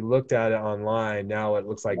justice when you looked at it online. Now it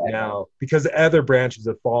looks like now, because the other branches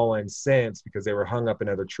have fallen since because they were hung up in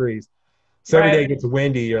other trees. So every day it gets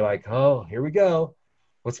windy. You're like, oh, here we go.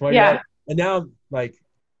 What's my yard? And now, like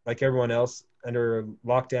everyone else under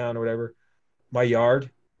lockdown or whatever, my yard,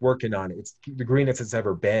 working on it. It's the greenest it's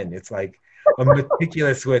ever been. It's like I'm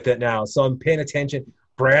meticulous with it now. So I'm paying attention.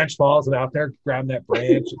 Branch falls and out there grabbing that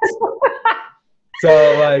branch.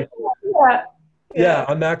 So like, yeah,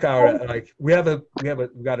 I'm that guy. Like we got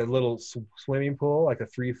a little swimming pool, like a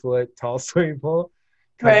 3-foot tall swimming pool.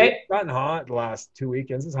 Right. It's gotten hot the last 2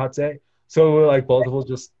 weekends. It's a hot day. So we're like both of us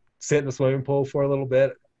just sit in the swimming pool for a little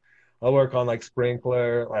bit. I'll work on like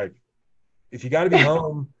sprinkler. Like if you got to be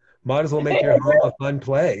home, might as well make your home a fun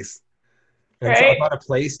place. And so I bought a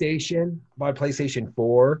PlayStation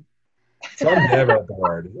 4. So I'm never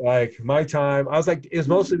bored. Like my time, I was like, it was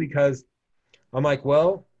mostly because I'm like,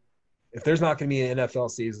 well, if there's not going to be an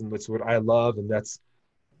NFL season, which is what I love, and that's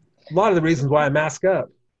a lot of the reasons why I mask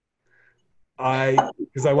up.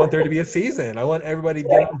 Because I want there to be a season. I want everybody to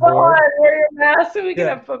get on board. Wear your mask so we can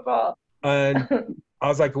have football. And I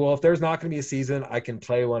was like, well, if there's not going to be a season, I can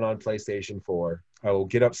play one on PlayStation 4. I will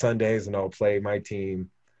get up Sundays and I'll play my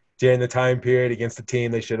team during the time period against the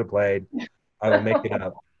team they should have played. I will make it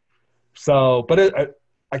up. So, but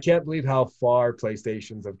I can't believe how far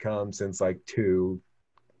PlayStations have come since like the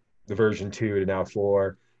version 2 to now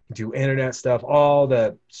 4. Do internet stuff. All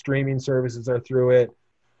the streaming services are through it.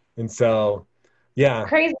 And so, yeah.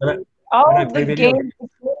 Crazy. All of the games in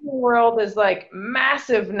the world is like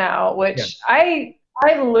massive now, which I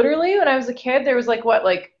literally, when I was a kid, there was like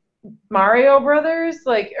Mario Brothers,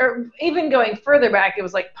 like, or even going further back, it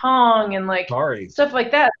was like Pong and like Atari. Stuff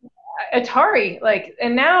like that. Atari, like,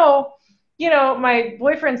 and now, you know, my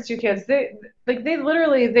boyfriend's 2 kids,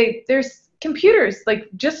 there's computers like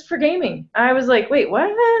just for gaming. I was like, wait,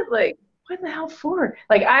 what? Like, what the hell for?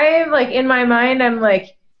 Like, I'm like, in my mind, I'm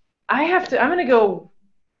like, I'm gonna go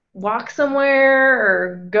walk somewhere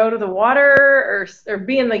or go to the water or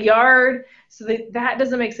be in the yard. So that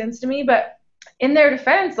doesn't make sense to me. But in their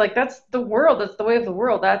defense, like, that's the world. That's the way of the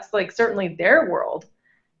world. That's like certainly their world.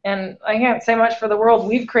 And I can't say much for the world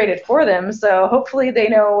we've created for them. So hopefully they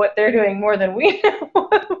know what they're doing more than we know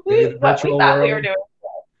what we thought we were doing.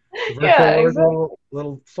 Yeah, exactly.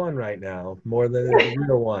 Little fun right now, more than the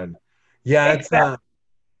real one. Yeah, it's I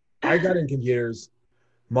got in computers.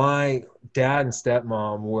 My dad and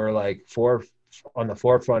stepmom were like on the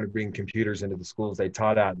forefront of bringing computers into the schools they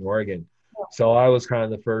taught at in Oregon. So I was kind of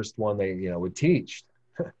the first one they, you know, would teach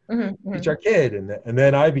our kid, and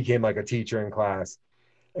then I became like a teacher in class.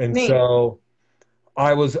 And so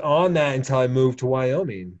I was on that until I moved to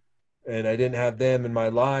Wyoming, and I didn't have them in my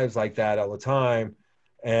lives like that all the time.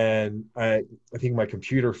 And I think my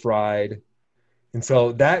computer fried. And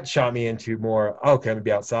so that shot me into more, okay, I'm gonna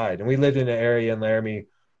be outside. And we lived in an area in Laramie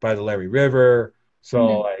by the Laramie River.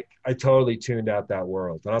 So like I totally tuned out that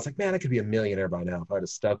world. And I was like, man, I could be a millionaire by now if I'd have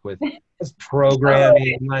stuck with this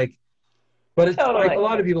programming. Like, but it's like a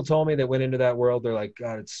lot of people told me that went into that world, they're like,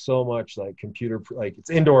 God, it's so much like computer, like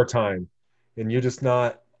it's indoor time. And you're just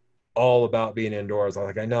not all about being indoors. I'm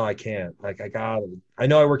like, I know I can't. Like I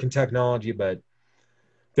know I work in technology, but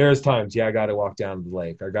there's times, I got to walk down to the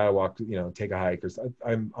lake. I got to walk, you know, take a hike.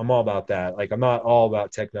 I'm all about that. Like, I'm not all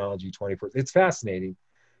about technology 24. It's fascinating.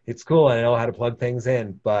 It's cool. I know how to plug things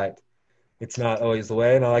in, but it's not always the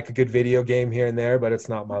way. And I like a good video game here and there, but it's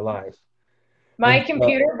not my life. My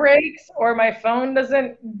computer breaks or my phone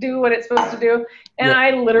doesn't do what it's supposed to do. And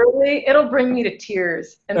it'll bring me to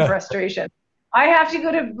tears and frustration. I have to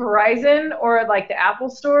go to Verizon or like the Apple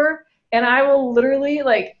store and I will literally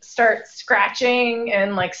like start scratching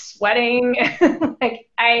and like sweating. Like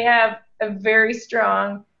I have a very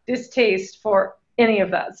strong distaste for any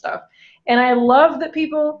of that stuff. And I love that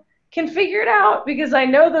people can figure it out because I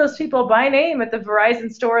know those people by name at the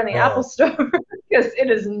Verizon store and the Apple Oh, store because it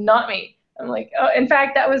is not me. I'm like, oh, in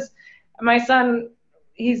fact, that was my son.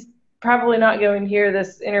 He's probably not going to hear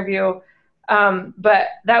this interview, but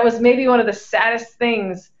that was maybe one of the saddest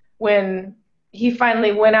things when he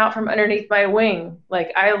finally went out from underneath my wing.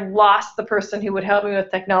 Like I lost the person who would help me with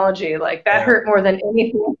technology. Like that yeah. hurt more than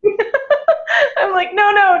anything. I'm like,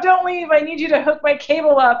 no, no, don't leave. I need you to hook my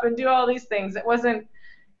cable up and do all these things. It wasn't,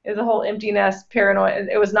 it was a whole empty nest paranoid.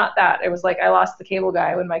 It was not that. It was like I lost the cable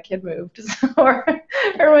guy when my kid moved, or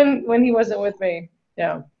when he wasn't with me.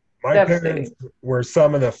 Yeah, My devastating. parents were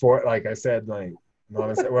some of like I said, like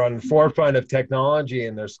mom said, we're on the forefront of technology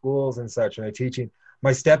in their schools and such, and they're teaching.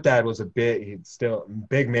 My stepdad was he's still a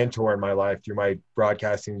big mentor in my life through my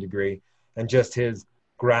broadcasting degree, and just his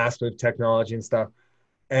grasp of technology and stuff.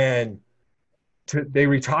 And they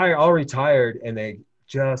all retired, and they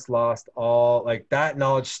just lost all like that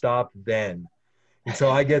knowledge stopped then. And so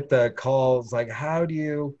I get the calls like, how do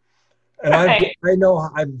you? And Right. I know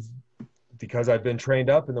I've because I've been trained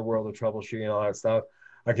up in the world of troubleshooting and all that stuff.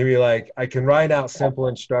 I can be like, I can write out simple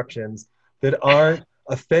instructions that aren't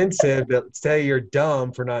offensive that say you're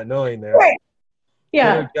dumb for not knowing this, Right. that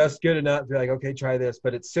Yeah. are just good enough to be like, okay, try this,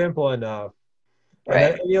 but it's simple enough. And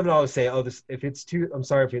then Right. you don't always say, oh, this, if it's too, I'm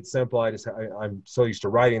sorry if it's simple. I'm so used to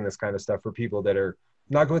writing this kind of stuff for people that are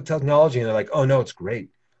not good with technology. And they're like, oh, no, it's great.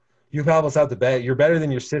 You help us out the bed. You're better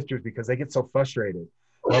than your sisters because they get so frustrated.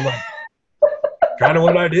 And I'm like, kind of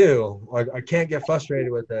what I do. I can't get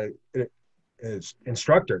frustrated with an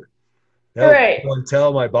instructor. They'll Right. go and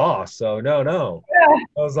tell my boss. So no. Yeah.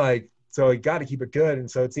 I was like, so you got to keep it good. And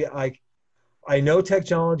so it's like, I know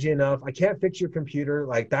technology enough. I can't fix your computer.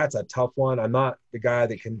 Like that's a tough one. I'm not the guy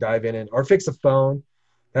that can dive in or fix a phone.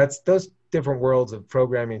 That's those different worlds of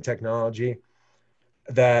programming and technology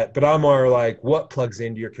but I'm more like what plugs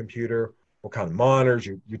into your computer, what kind of monitors,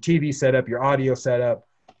 your TV setup, your audio setup,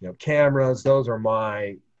 cameras. Those are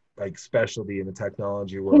my like specialty in the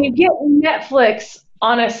technology Can you world. get Netflix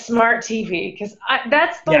on a smart TV? Because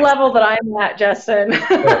that's the Yes. level that I'm at, Justin.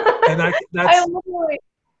 Right. And I that's literally,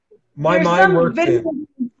 my there's mind some works video in.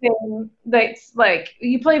 game thing that's like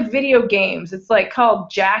you play video games. It's like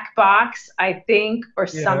called Jackbox, I think, or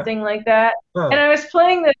Yeah. something like that. And Huh. I was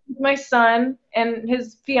playing this with my son and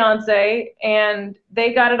his fiance, and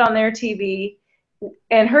they got it on their TV.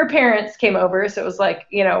 And her parents came over, so it was like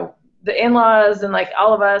the in-laws and like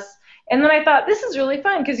all of us. And then I thought this is really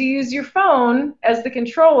fun because you use your phone as the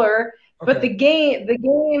controller, but Okay. the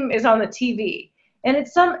game is on the TV, and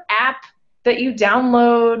it's some app that you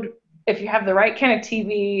download if you have the right kind of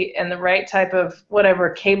TV and the right type of whatever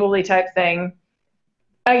cable-y type thing.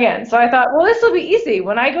 Again, so I thought, well, this will be easy.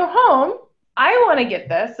 When I go home, I want to get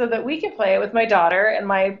this so that we can play it with my daughter and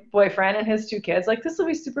my boyfriend and his two kids. Like, this will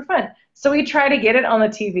be super fun. So we try to get it on the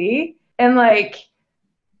TV, and like,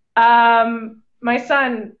 my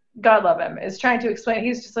son, God love him, is trying to explain.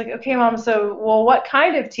 He's just like, okay, mom, so, well, what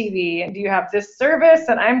kind of TV? And do you have this service?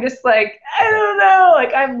 And I'm just like, I don't know.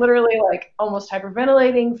 Like, I'm literally like almost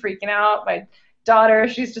hyperventilating, freaking out. My daughter,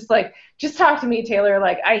 she's just like, just talk to me, Taylor.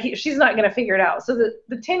 Like, she's not going to figure it out. So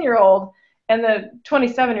the 10-year-old and the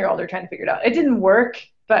 27-year-old are trying to figure it out. It didn't work,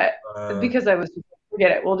 but Uh, because I was,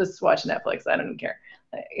 forget it. We'll just watch Netflix. I don't care.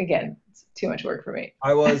 Again, it's too much work for me.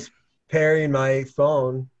 I was pairing my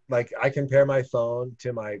phone. Like I can pair my phone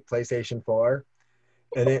to my PlayStation 4.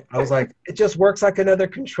 And I was like, it just works like another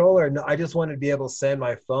controller. No, I just wanted to be able to send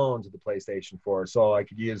my phone to the PlayStation 4 so I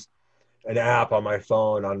could use an app on my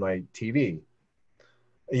phone on my TV.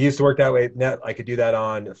 It used to work that way. I could do that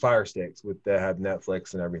on Fire Sticks that had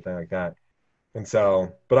Netflix and everything like that. And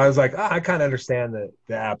so, but I was like, I kind of understand the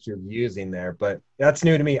apps you're using there, but that's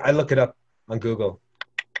new to me. I look it up on Google.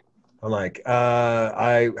 I'm like,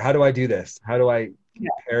 how do I do this? How do I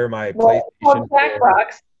pair my Well, PlayStation 4?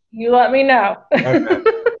 Jackbox, you let me know. Okay.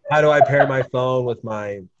 How do I pair my phone with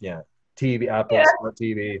my TV, Apple Yeah. Smart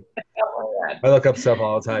TV? Oh my God. I look up stuff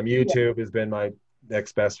all the time. YouTube has been my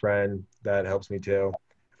next best friend that helps me too.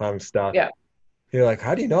 If I'm stuck. Yeah. You're like,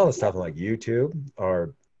 how do you know all this stuff? I'm like, YouTube,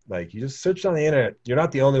 or like you just search on the internet. You're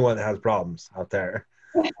not the only one that has problems out there.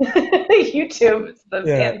 YouTube is the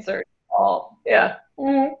Yeah. answer to all. Yeah.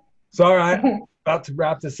 Mhm. So all right, about to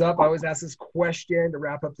wrap this up. I always ask this question to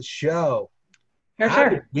wrap up the show. For How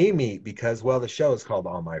did sure. we meet? Because well, the show is called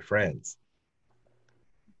All My Friends.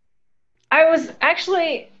 I was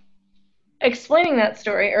actually explaining that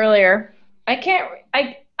story earlier. I can't.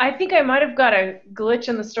 I think I might have got a glitch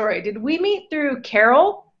in the story. Did we meet through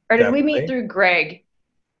Carol or did we meet Definitely. through Greg?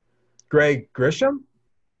 Greg Grisham?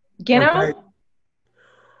 Or Greg? Gino?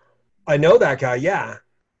 I know that guy, yeah.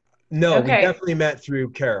 No, we Okay. definitely met through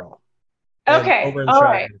Carol and Okay. over in All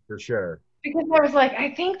right. Cheyenne for sure. Because I was like,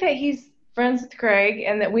 I think that he's friends with Greg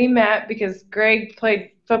and that we met because Greg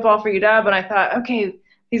played football for UW and I thought, okay,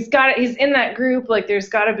 he's in that group, like there's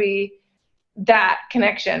gotta be that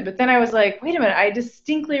connection. But then I was like, wait a minute, I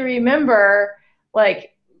distinctly remember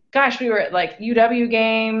like gosh, we were at like UW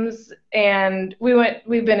games and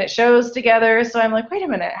we've been at shows together. So I'm like, wait a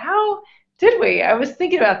minute, how did we? I was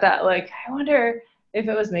thinking about that. Like, I wonder if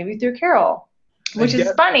it was maybe through Carol, I which is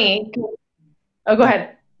get funny. Oh, go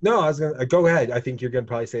ahead. no, I was gonna go ahead. I think you're gonna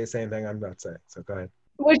probably say the same thing I'm about to say. So go ahead.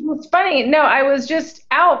 Which was funny. No, I was just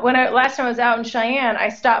out last time I was out in Cheyenne. I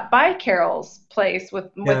stopped by Carol's place with a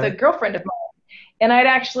Yeah. girlfriend of mine, and I'd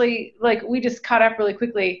actually like we just caught up really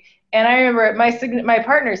quickly. And I remember my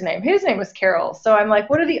partner's name. His name was Carol. So I'm like,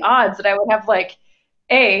 what are the odds that I would have like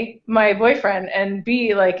A, my boyfriend, and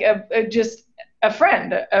B, like just a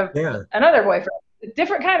friend of Yeah. another boyfriend, a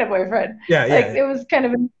different kind of boyfriend. Yeah. Like Yeah. it was kind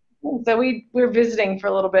of so we were visiting for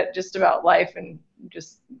a little bit just about life and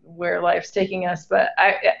just where life's taking us. But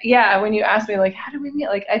yeah, when you asked me like, how did we meet?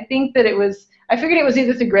 Like, I think that I figured it was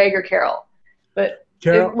either through Greg or Carol, but it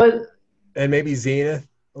Carol was and maybe Zenith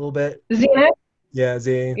a little bit. Zenith. Yeah,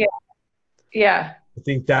 Z. Yeah. Yeah. I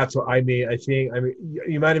think that's what I mean. I mean,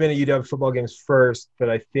 you might have been at UW football games first, but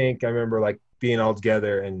I think I remember like being all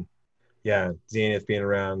together and yeah, Zenith being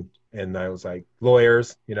around, and I was like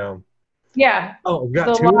lawyers, you know. Yeah. Oh, we got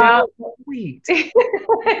The two now. law. Sweet.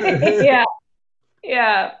 Yeah.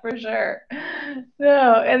 Yeah, for sure.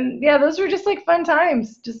 No, and yeah, those were just like fun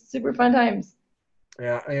times, just super fun times.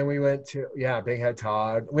 Yeah, and we went to Big Head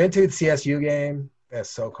Todd. We went to the CSU game. That's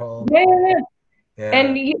so cool. Yeah, yeah, yeah. Yeah,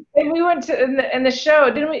 And we went to in the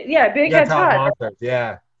show, didn't we? Yeah, Big yeah, Head Todd Todd. Monsters.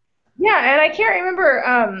 Yeah, Yeah, and I can't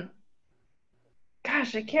remember.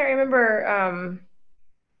 Gosh, I can't remember.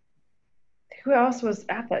 Who else was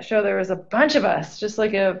at that show? There was a bunch of us, just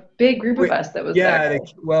like a big group of we, us that was yeah. there.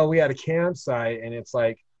 Well, we had a campsite, and it's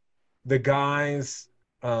like the guys.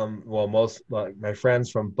 Well, most like my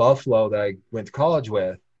friends from Buffalo that I went to college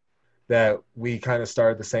with, that we kind of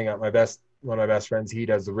started this thing out. One of my best friends, he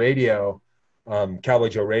does the radio, Cowboy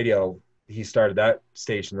Joe Radio. He started that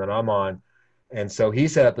station that I'm on, and so he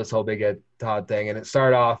set up this whole Big Ed Todd thing, and it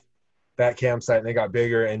started off that campsite, and they got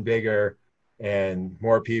bigger and bigger, and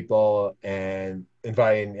more people, and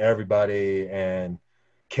inviting everybody. And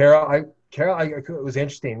it was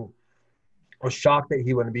interesting. I was shocked that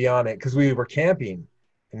he wouldn't be on it because we were camping,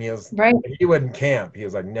 and Right. he wouldn't camp. He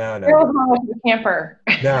was like, no, Carol's not much of a camper.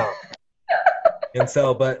 no. And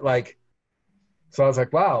so, but like, so I was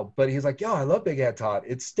like, wow. But he's like, yo, I love Big Head Todd.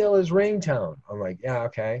 It's still his ringtone. I'm like, yeah,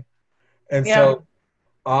 okay. And Yeah.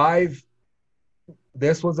 so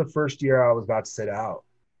this was the first year I was about to sit out.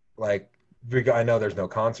 Like, I know there's no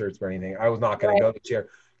concerts or anything. I was not going to go this year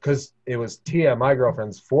because it was Tia, my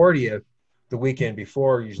girlfriend's 40th, the weekend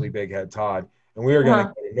before, usually Big Head Todd. And we were going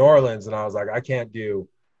to go to New Orleans. And I was like, I can't do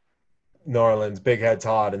New Orleans, Big Head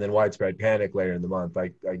Todd, and then Widespread Panic later in the month.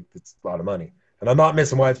 Like it's a lot of money. And I'm not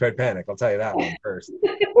missing Widespread Panic. I'll tell you that one first.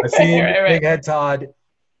 I've seen Right. Big Head Todd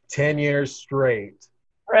 10 years straight,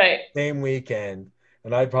 Right. same weekend.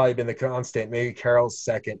 And I'd probably been the constant. Maybe Carol's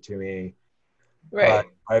second to me. Right.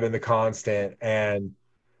 I've been the constant. And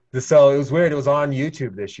so it was weird. It was on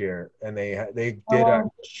YouTube this year. And they did a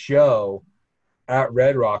show at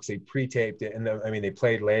Red Rocks. They pre-taped it. And they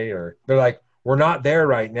played later. They're like, we're not there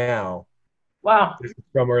right now. Wow. This is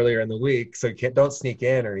from earlier in the week, so don't sneak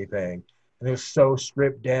in or anything. And it was so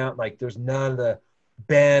stripped down, like there's none of the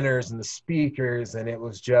banners and the speakers, and it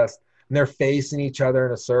was just, and they're facing each other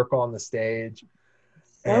in a circle on the stage.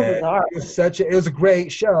 So bizarre. It was a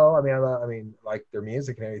great show. I mean, like their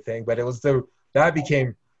music and everything, but I'm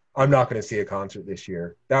not going to see a concert this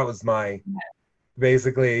year. That was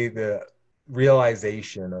basically the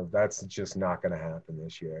realization of that's just not going to happen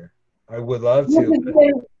this year. I would love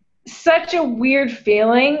to. Such a weird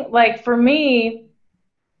feeling. Like for me,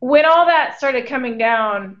 when all that started coming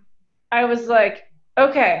down, I was like,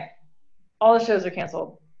 okay, all the shows are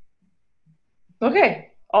canceled.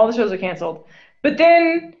 Okay, all the shows are canceled. But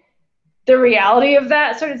then the reality of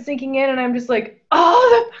that started sinking in, and I'm just like,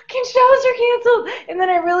 oh, the fucking shows are canceled. And then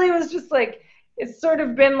I really was just like, it's sort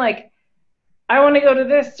of been like, I want to go to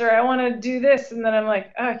this or I want to do this. And then I'm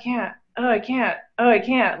like, oh, I can't. Oh, I can't. Oh, I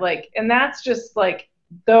can't. Like, and that's just like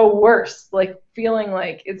the worst, like feeling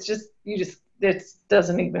like it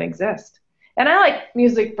doesn't even exist. And I like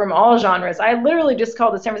music from all genres. I literally just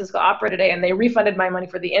called the San Francisco Opera today and they refunded my money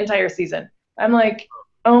for the entire season. I'm like,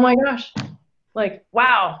 oh my gosh, like,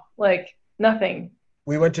 wow, like nothing.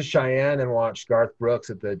 We went to Cheyenne and watched Garth Brooks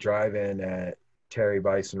at the drive-in at Terry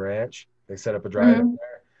Bison Ranch. They set up a drive-in Mm-hmm.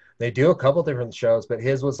 there. They do a couple different shows, but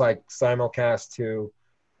his was like simulcast to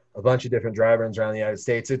a bunch of different drive-ins around the United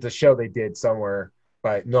States. It's a show they did somewhere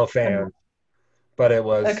by no fan, but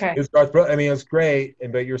Okay. it was Garth Brooks. I mean, it was great,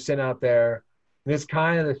 and but you're sitting out there, and it's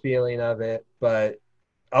kind of the feeling of it, but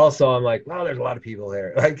also I'm like, wow, there's a lot of people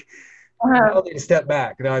there. Like, you Uh-huh. all need to step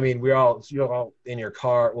back. You know, I mean, you're all in your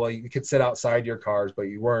car. Well, you could sit outside your cars, but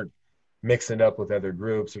you weren't mixing up with other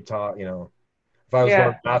groups or talk. You know, if I was going to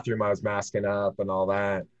Yeah. the bathroom, I was masking up and all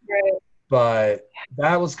that. Right. But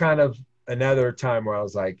that was kind of another time where I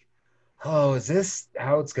was like, oh, is this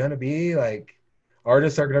how it's going to be? Like,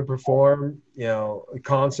 artists are going to perform, you know, a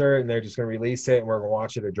concert and they're just going to release it and we're going to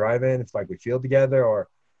watch it at drive-in. It's like we feel together. Or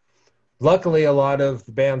luckily, a lot of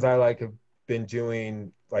the bands I like have been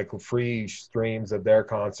doing like free streams of their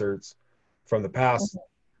concerts from the past.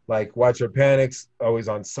 Like Widespread Panic's always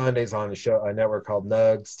on Sundays on a network called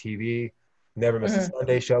Nugs TV. Never miss a Mm-hmm.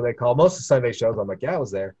 Sunday show. They call most of Sunday shows. I'm like, yeah, I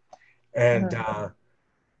was there. And Mm-hmm.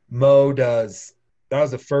 Mo does. That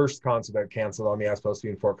was the first concert that canceled on me. I was supposed to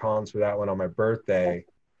be in Fort Collins for that one on my birthday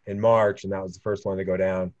in March, and that was the first one to go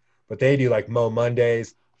down. But they do like Mo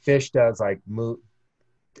Mondays. Fish does like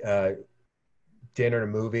uh, dinner and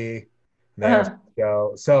a movie. And they have Uh-huh. to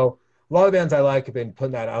go. So a lot of bands I like have been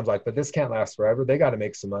putting that. I'm like, but this can't last forever. They got to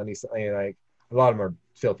make some money. So, I mean, like a lot of them are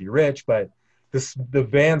filthy rich, but the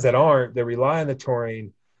bands that aren't, they rely on the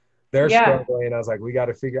touring. They're Yeah. struggling. I was like, we got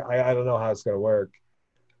to figure. I don't know how it's going to work.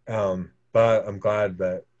 But I'm glad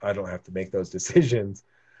that I don't have to make those decisions.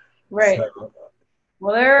 Right. So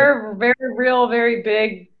Well, they're very real, very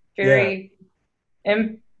big, yeah, very,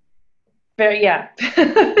 and very, yeah.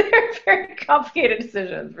 They're very complicated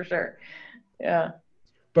decisions for sure. Yeah.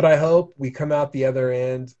 but I hope we come out the other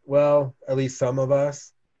end. Well, at least some of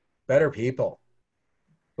us, better people.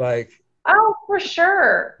 Like, Oh, for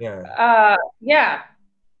sure. yeah, Yeah.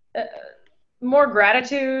 Uh, More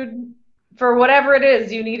gratitude for whatever it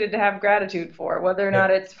is you needed to have gratitude for, whether or yeah,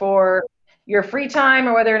 not it's for your free time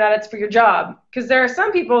or whether or not it's for your job. Because there are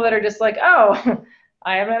some people that are just like, oh,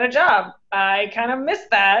 I haven't had a job. I kind of missed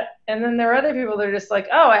that. And then there are other people that are just like,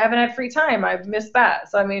 oh, I haven't had free time. I've missed that.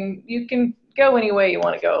 So, I mean, you can go any way you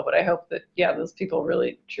want to go. But I hope that, yeah, those people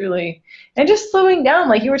really, truly, and just slowing down,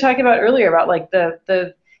 like you were talking about earlier, about like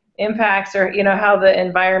the impacts or, how the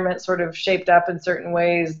environment sort of shaped up in certain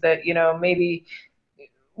ways that, maybe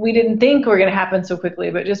we didn't think were going to happen so quickly,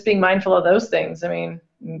 but just being mindful of those things. I mean,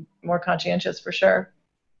 more conscientious for sure.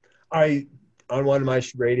 I on one of my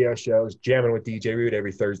radio shows, jamming with DJ Root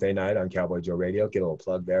every Thursday night on Cowboy Joe Radio. Get a little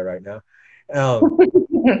plug there right now.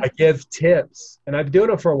 I give tips, and I've been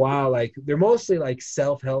doing it for a while. Like they're mostly like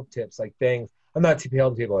self-help tips, like things. I'm not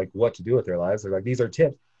telling people like what to do with their lives. They're like these are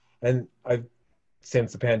tips, and I've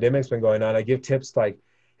since the pandemic's been going on, I give tips like,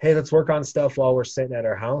 hey, let's work on stuff while we're sitting at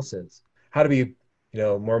our houses. How to be,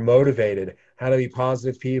 more motivated. How to be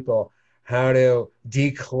positive people. How to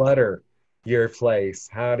declutter your place.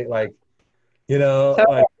 How to So,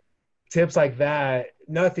 like tips like that.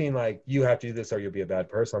 Nothing like you have to do this or you'll be a bad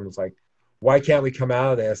person. I'm just like, why can't we come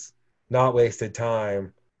out of this not wasted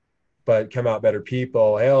time, but come out better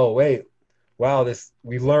people? Hey, oh wait, wow,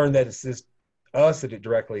 we learned that it's just us that it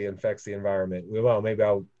directly affects the environment. Well, maybe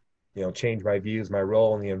I'll, change my views, my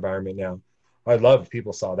role in the environment now. I'd love if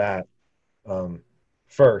people saw that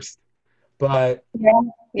first. But yeah,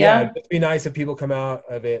 yeah, yeah. it'd be nice if people come out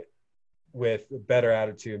of it with a better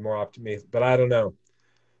attitude, more optimistic. But I don't know.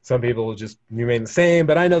 Some people will just remain the same.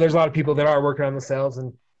 But I know there's a lot of people that are working on themselves,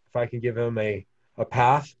 and if I can give them a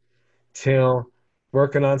path to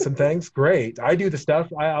working on some things, great. I do the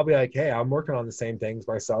stuff. I'll be like, hey, I'm working on the same things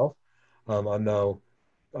myself. I know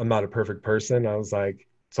I'm not a perfect person. I was like,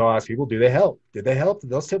 so I'll ask people, do they help? Did they help? Did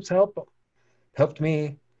those tips help? Helped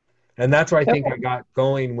me. And that's where I think I got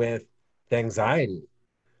going with the anxiety.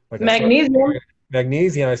 Like I started Magnesium.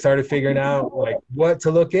 magnesium. I started figuring out like what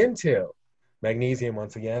to look into. Magnesium,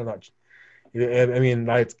 once again. I'm not, I mean,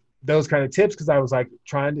 like those kind of tips because I was like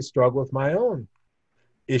trying to struggle with my own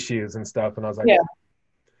issues and stuff. And I was like, Yeah,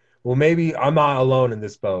 well, maybe I'm not alone in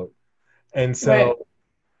this boat. And right. so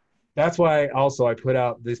that's why also I put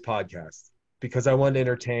out this podcast because I wanted to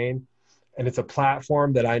entertain and it's a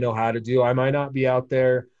platform that I know how to do. I might not be out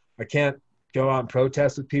there. I can't go out and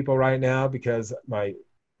protest with people right now because my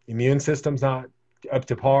immune system's not up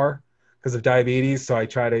to par because of diabetes. So I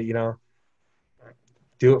try to,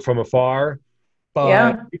 do it from afar. But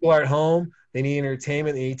Yeah. people are at home. they need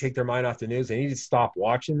entertainment, they need to take their mind off the news, they need to stop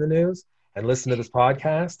watching the news and listen to this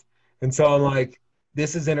podcast. And so I'm like,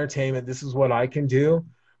 this is entertainment. This is what I can do.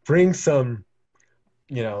 Bring some,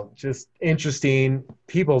 just interesting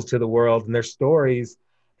people to the world and their stories.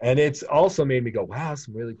 And it's also made me go, wow,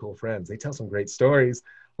 some really cool friends. They tell some great stories.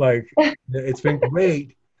 Like, it's been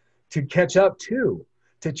great to catch up too,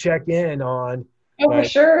 to check in on. Oh, for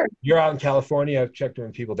sure. You're out in California. I've checked in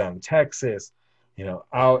with people down in Texas,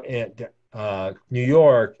 out in New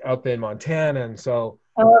York, up in Montana. And so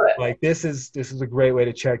like, this is a great way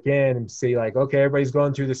to check in and see, like, okay, everybody's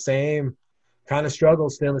going through the same kind of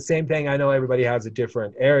struggles, still the same thing. I know everybody has a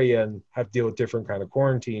different area and have to deal with different kind of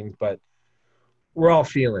quarantines, but we're all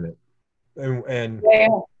feeling it. And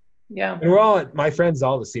yeah. And we're all, my friends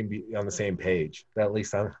all seem to be on the same page. At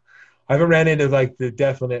least I haven't ran into like the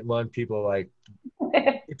definite one, people like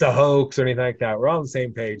it's a hoax or anything like that. We're all on the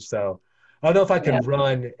same page. So I don't know if I can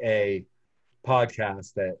run a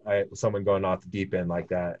podcast that someone going off the deep end like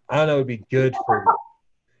that. I don't know.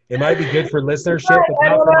 It might be good for listenership, but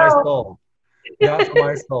not for my soul. Not for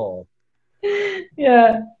my soul.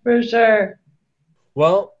 Yeah, for sure.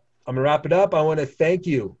 Well, I'm gonna wrap it up. I want to thank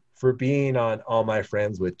you for being on All My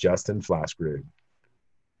Friends with Justin Flaskrud.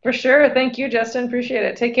 For sure. Thank you, Justin. Appreciate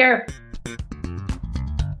it. Take care.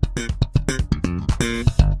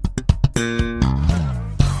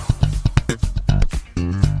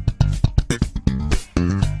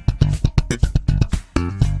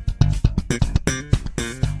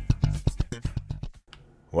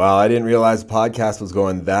 Wow, I didn't realize the podcast was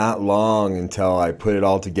going that long until I put it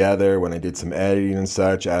all together when I did some editing and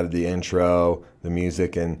such, added the intro, the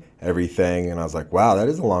music and everything. And I was like, wow, that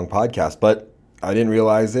is a long podcast. But I didn't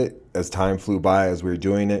realize it as time flew by as we were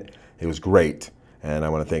doing it. It was great. And I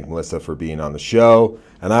want to thank Melissa for being on the show.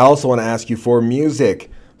 And I also want to ask you for music.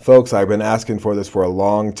 Folks, I've been asking for this for a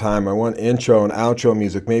long time. I want intro and outro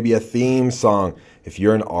music, maybe a theme song. If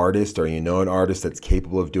you're an artist or you know an artist that's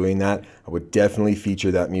capable of doing that, I would definitely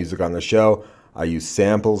feature that music on the show. I use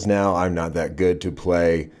samples now. I'm not that good to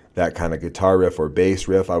play that kind of guitar riff or bass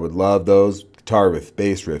riff. I would love those. Guitar riff,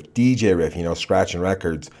 bass riff, DJ riff, scratching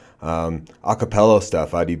records, acapella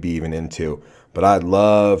stuff I'd be even into. But I'd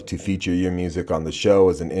love to feature your music on the show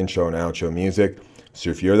as an intro and outro music.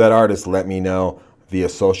 So if you're that artist, let me know via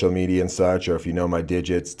social media and such, or if you know my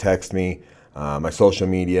digits, text me. My social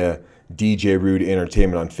media, DJ Rude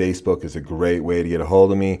Entertainment on Facebook is a great way to get a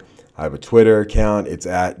hold of me. I have a Twitter account. It's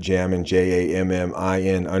at Jammin, JAMMIN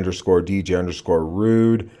 _DJ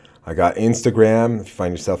 _Rude. I got Instagram. If you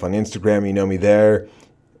find yourself on Instagram, you know me there.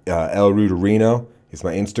 El Ruderino is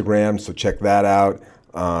my Instagram, so check that out.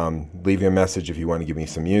 Leave me a message if you want to give me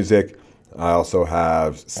some music. I also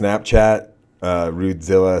have Snapchat,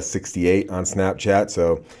 Rudezilla68 on Snapchat,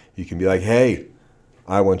 so you can be like, hey,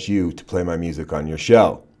 I want you to play my music on your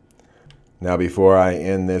show. Now, before I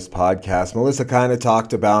end this podcast, Melissa kind of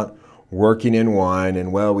talked about working in wine,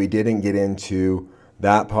 and well, we didn't get into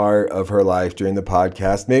that part of her life during the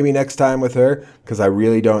podcast. Maybe next time with her, because I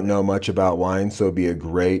really don't know much about wine, so it'd be a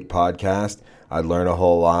great podcast. I'd learn a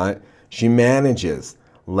whole lot. She manages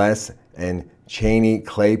Les and Cheney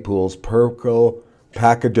Claypool's Purple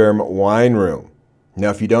Pachyderm Wine Room. Now,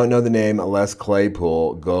 if you don't know the name Les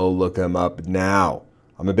Claypool, go look him up now.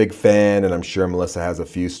 I'm a big fan, and I'm sure Melissa has a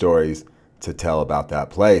few stories to tell about that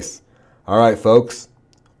place. All right, folks,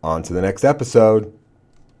 on to the next episode.